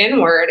go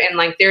inward and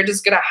like they're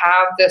just going to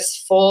have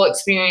this full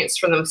experience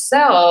for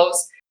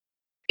themselves,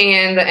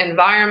 and the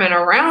environment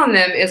around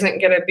them isn't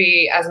going to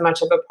be as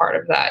much of a part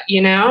of that,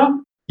 you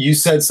know? You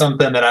said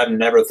something that I've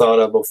never thought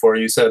of before.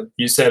 You said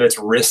it's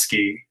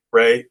risky,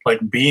 right?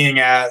 Like being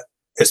at,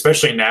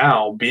 especially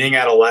now, being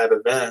at a live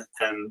event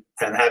and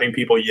having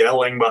people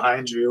yelling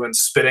behind you and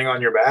spitting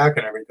on your back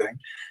and everything.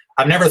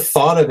 I've never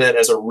thought of it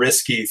as a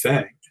risky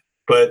thing,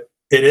 but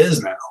it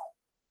is now.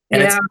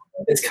 And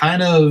it's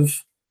kind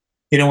of,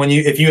 you know,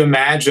 if you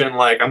imagine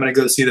like, I'm going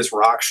to go see this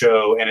rock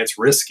show and it's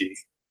risky,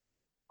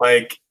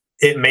 like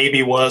it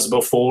maybe was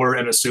before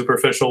in a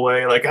superficial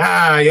way, like,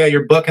 yeah,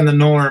 you're bucking the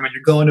norm and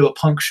you're going to a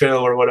punk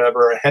show or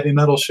whatever, or a heavy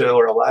metal show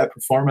or a live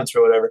performance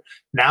or whatever.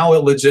 Now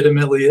it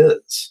legitimately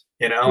is,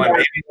 you know,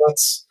 and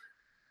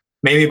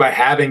maybe by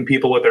having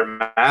people with their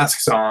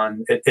masks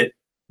on,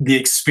 the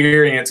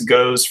experience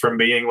goes from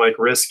being like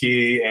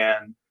risky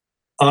and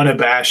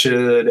unabashed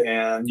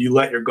and you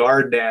let your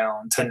guard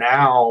down to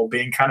now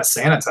being kind of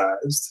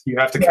sanitized. You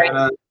have to kind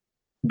of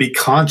be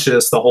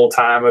conscious the whole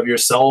time of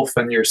yourself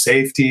and your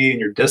safety and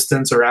your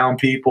distance around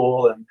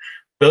people. And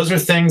those are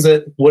things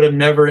that would have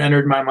never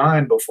entered my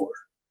mind before.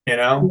 You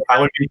know,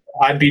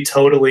 I'd be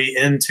totally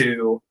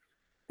into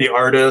the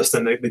artist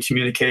and the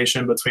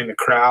communication between the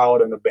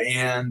crowd and the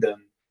band.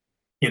 And,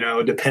 you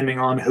know, depending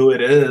on who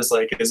it is,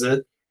 like,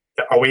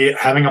 are we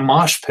having a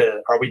mosh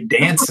pit? Are we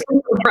dancing?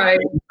 Right.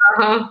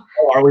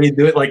 Are we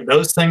doing, like,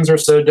 those things are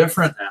so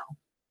different now.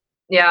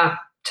 Yeah,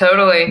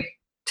 totally.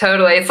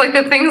 Totally. It's like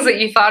the things that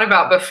you thought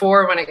about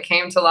before when it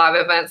came to live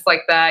events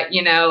like that,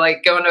 you know,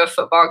 like going to a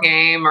football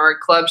game or a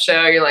club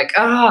show, you're like,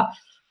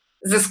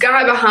 is this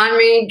guy behind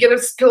me gonna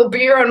spill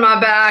beer on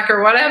my back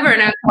or whatever?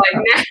 And it's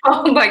like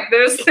now, like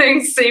those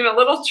things seem a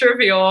little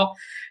trivial,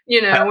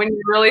 you know, when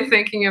you're really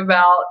thinking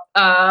about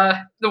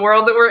the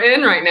world that we're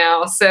in right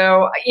now.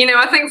 So, you know,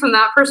 I think from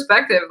that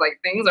perspective, like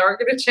things are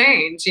going to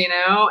change, you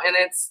know, and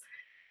it's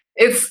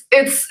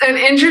an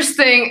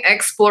interesting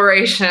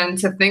exploration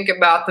to think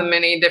about the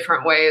many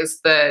different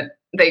ways that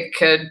they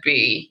could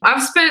be.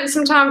 I've spent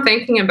some time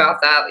thinking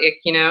about that. Like,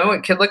 you know,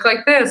 it could look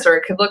like this or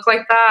it could look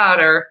like that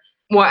or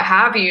what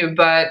have you.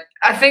 But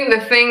I think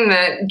the thing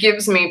that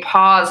gives me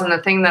pause and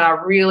the thing that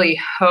I really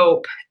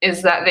hope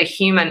is that the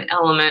human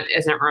element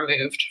isn't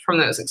removed from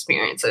those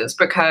experiences.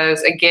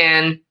 Because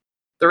again,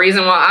 the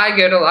reason why I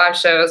go to live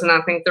shows, and I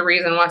think the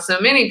reason why so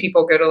many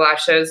people go to live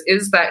shows,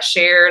 is that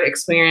shared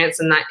experience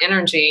and that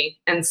energy.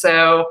 And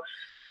so,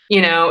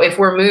 you know, if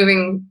we're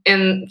moving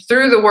in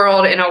through the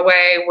world in a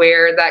way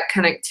where that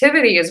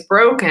connectivity is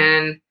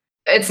broken,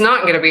 it's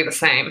not going to be the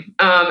same.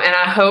 And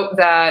I hope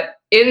that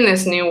in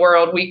this new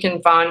world, we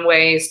can find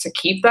ways to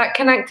keep that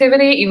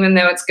connectivity, even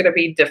though it's going to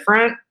be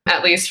different,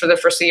 at least for the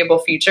foreseeable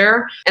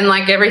future. And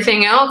like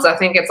everything else, I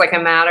think it's like a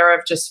matter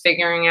of just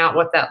figuring out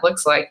what that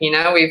looks like. You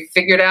know, we've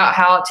figured out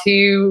how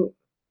to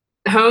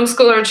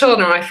homeschool our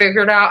children. I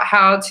figured out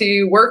how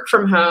to work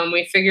from home.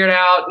 We figured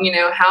out, you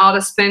know, how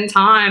to spend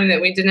time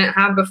that we didn't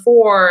have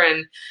before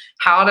and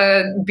how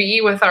to be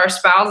with our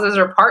spouses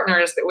or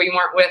partners that we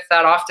weren't with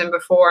that often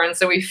before. And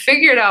so we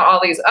figured out all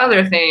these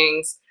other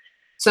things.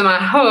 So my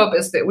hope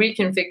is that we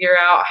can figure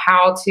out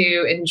how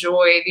to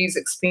enjoy these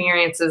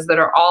experiences that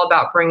are all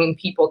about bringing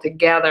people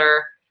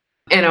together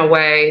in a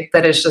way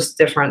that is just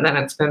different than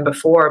it's been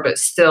before, but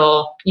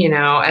still, you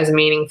know, as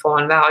meaningful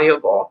and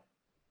valuable.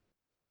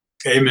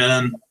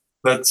 Amen.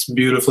 That's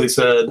beautifully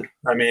said.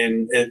 I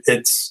mean,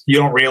 it's you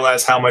don't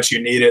realize how much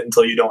you need it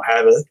until you don't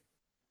have it.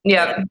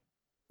 Yeah.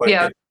 Like,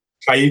 yeah.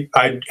 I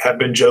have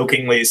been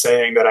jokingly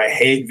saying that I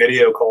hate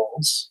video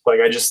calls. Like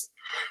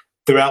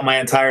throughout my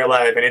entire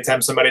life,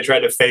 anytime somebody tried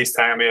to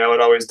FaceTime me, I would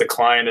always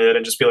decline it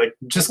and just be like,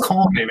 just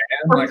call me,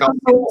 man. Like, I'll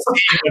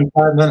see you in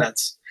 5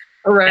 minutes.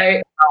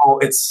 Right.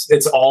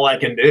 It's all I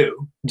can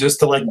do just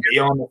to like be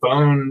on the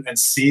phone and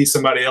see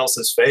somebody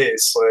else's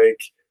face. Like,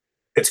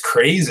 it's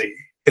crazy.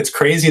 It's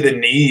crazy the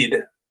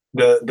need,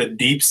 the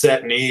deep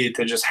set need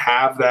to just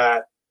have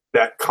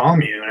that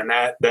commune and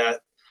that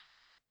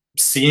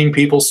seeing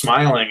people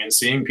smiling and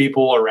seeing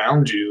people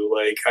around you.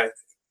 Like,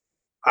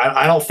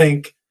 I don't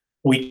think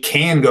we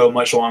can go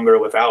much longer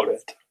without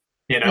it.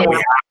 You know, we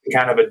have to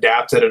kind of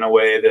adapt it in a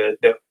way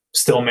that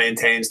still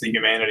maintains the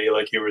humanity,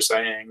 like you were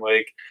saying.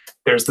 Like,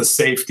 There's the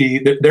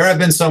safety. There have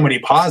been so many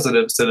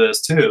positives to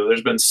this too.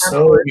 There's been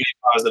so many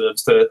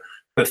positives to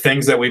the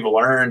things that we've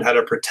learned, how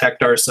to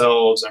protect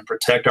ourselves and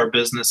protect our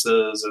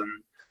businesses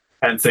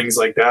and things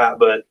like that.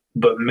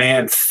 But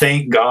man,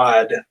 thank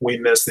God we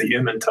miss the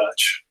human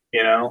touch.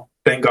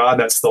 Thank God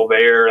that's still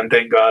there, and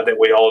thank God that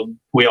we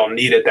all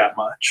need it that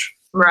much.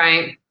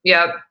 Right.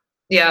 Yep.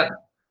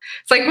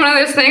 It's like one of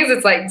those things.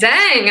 It's like,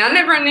 dang, I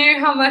never knew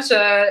how much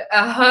a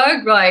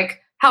hug,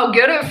 like how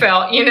good it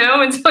felt,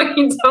 until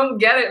you don't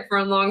get it for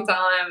a long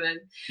time. And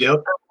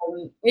yep.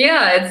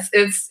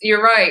 It's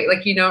you're right.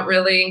 Like you don't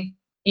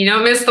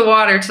miss the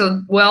water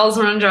till wells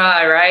run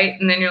dry, right?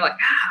 And then you're like,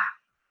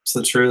 It's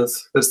the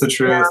truth. It's the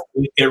truth.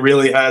 Yeah. It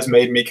really has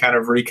made me kind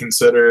of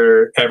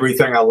reconsider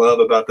everything I love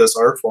about this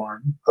art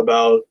form,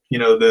 about,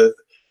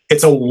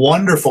 it's a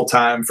wonderful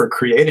time for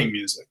creating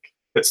music.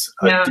 It's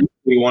a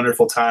deeply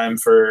wonderful time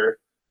for,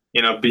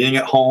 being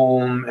at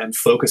home and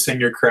focusing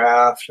your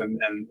craft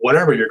and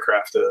whatever your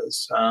craft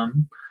is.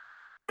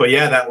 But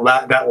yeah,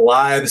 that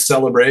live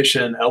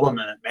celebration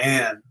element,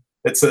 man,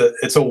 it's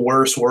a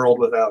worse world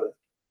without it.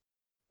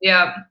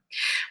 Yeah.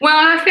 Well,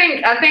 I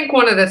think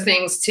one of the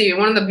things too,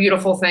 one of the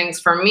beautiful things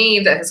for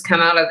me that has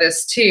come out of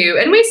this too,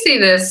 and we see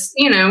this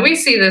in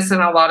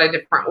a lot of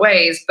different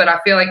ways, but I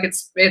feel like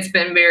it's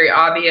been very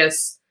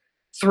obvious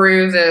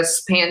through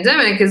this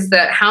pandemic, is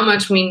that how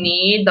much we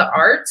need the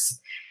arts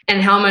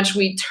and how much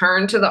we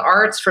turn to the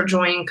arts for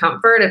joy and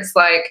comfort. It's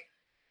like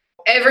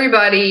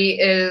everybody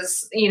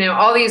is,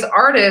 all these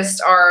artists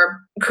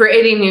are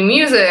creating new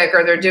music,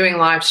 or they're doing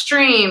live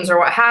streams or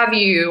what have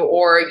you,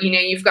 or,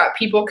 you've got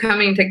people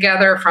coming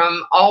together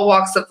from all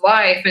walks of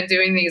life and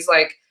doing these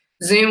like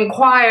Zoom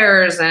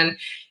choirs. And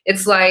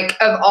it's like,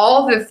 of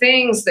all the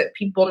things that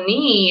people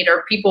need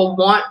or people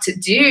want to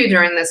do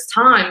during this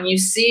time, you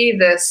see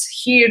this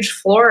huge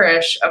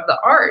flourish of the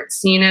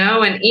arts,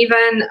 and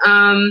even,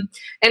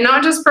 and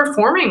not just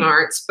performing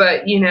arts,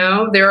 but,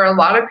 there are a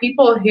lot of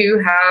people who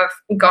have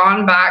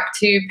gone back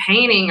to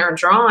painting or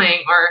drawing,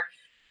 or,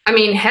 I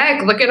mean,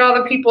 heck, look at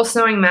all the people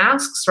sewing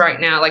masks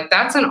right now. Like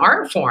that's an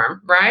art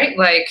form, right?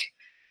 Like,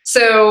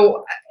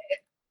 so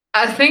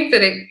I think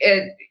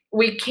that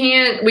we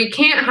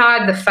can't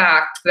hide the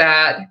fact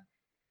that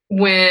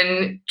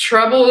when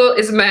trouble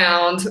is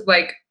bound,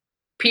 like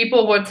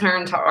people would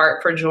turn to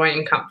art for joy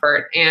and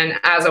comfort and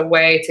as a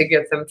way to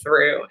get them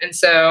through. And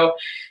so,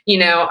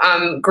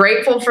 I'm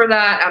grateful for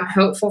that. I'm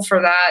hopeful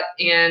for that.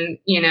 And,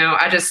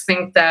 I just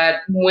think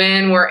that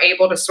when we're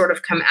able to sort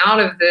of come out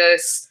of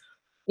this,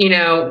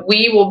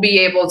 we will be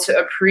able to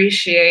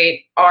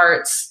appreciate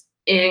arts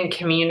in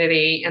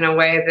community in a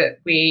way that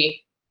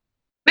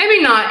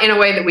maybe not in a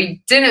way that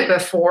we didn't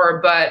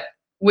before, but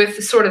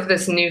with sort of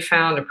this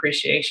newfound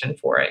appreciation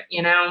for it,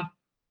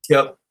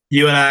 Yep.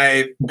 You and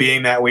I,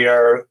 being that we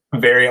are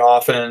very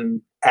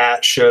often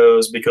at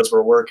shows because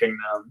we're working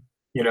them,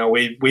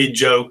 we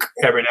joke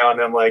every now and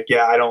then, like,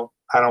 yeah, I don't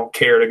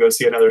care to go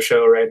see another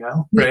show right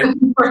now. Right.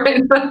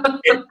 Right.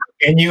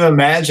 Can you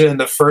imagine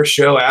the first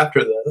show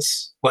after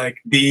this? Like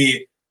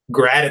the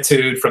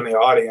gratitude from the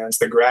audience,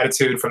 the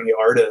gratitude from the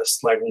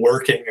artist, like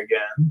working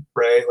again,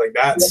 right? Like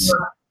that's,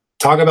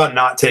 talk about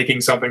not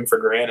taking something for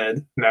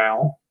granted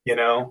now,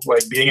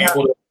 like being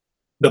able to,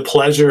 the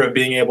pleasure of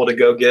being able to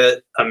go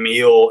get a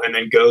meal and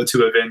then go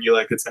to a venue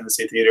like the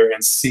Tennessee Theater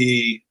and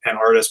see an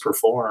artist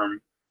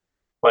perform,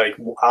 like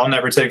I'll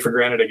never take for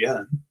granted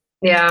again.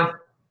 Yeah.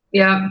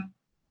 Yeah.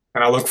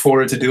 And I look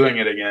forward to doing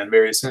it again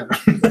very soon.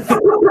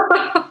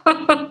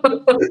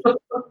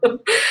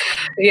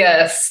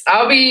 Yes.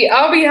 I'll be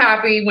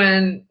happy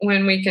when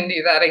we can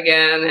do that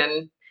again.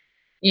 And,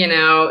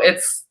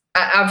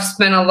 I've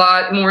spent a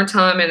lot more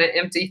time in an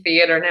empty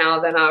theater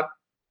now than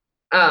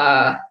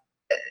I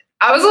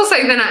was gonna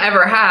say than I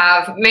ever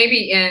have,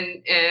 maybe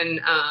in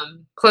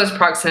close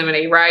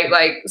proximity, right?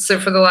 Like, so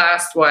for the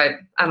last, I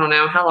don't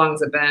know, how long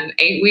has it been?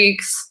 8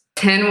 weeks,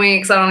 10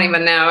 weeks? I don't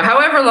even know.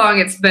 However long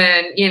it's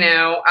been,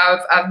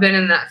 I've been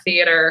in that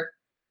theater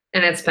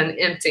and it's been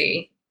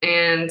empty.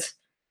 And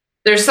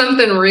there's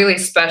something really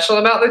special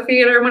about the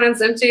theater when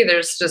it's empty.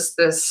 There's just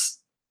this,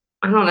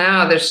 I don't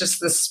know, there's just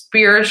this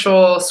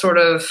spiritual sort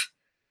of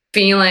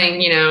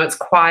feeling, it's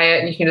quiet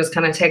and you can just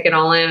kind of take it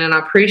all in. And I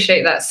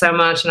appreciate that so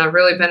much. And I've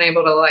really been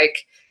able to like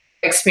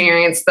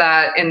experience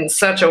that in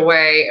such a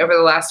way over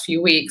the last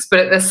few weeks. But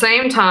at the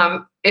same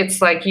time,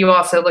 it's like you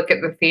also look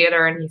at the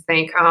theater and you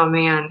think, oh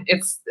man,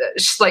 it's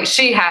like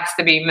she has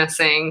to be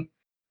missing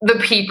the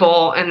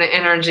people and the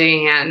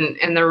energy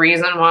and the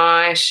reason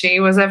why she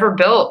was ever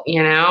built,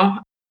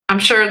 I'm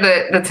sure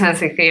that the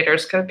Tennessee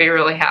Theater's going to be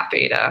really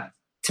happy to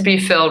be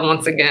filled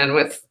once again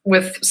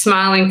with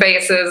smiling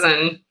faces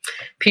and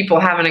people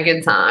having a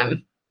good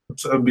time.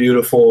 It's a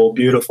beautiful,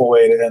 beautiful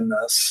way to end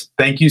this.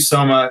 Thank you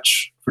so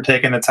much for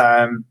taking the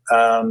time.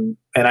 And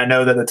I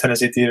know that the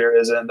Tennessee Theater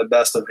is in the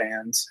best of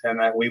hands and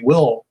that we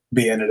will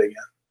be in it again.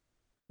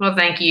 Well,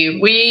 thank you.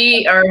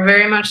 We are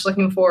very much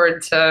looking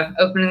forward to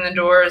opening the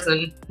doors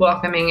and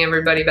welcoming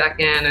everybody back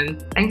in.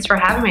 And thanks for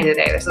having me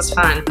today. This is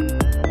fun.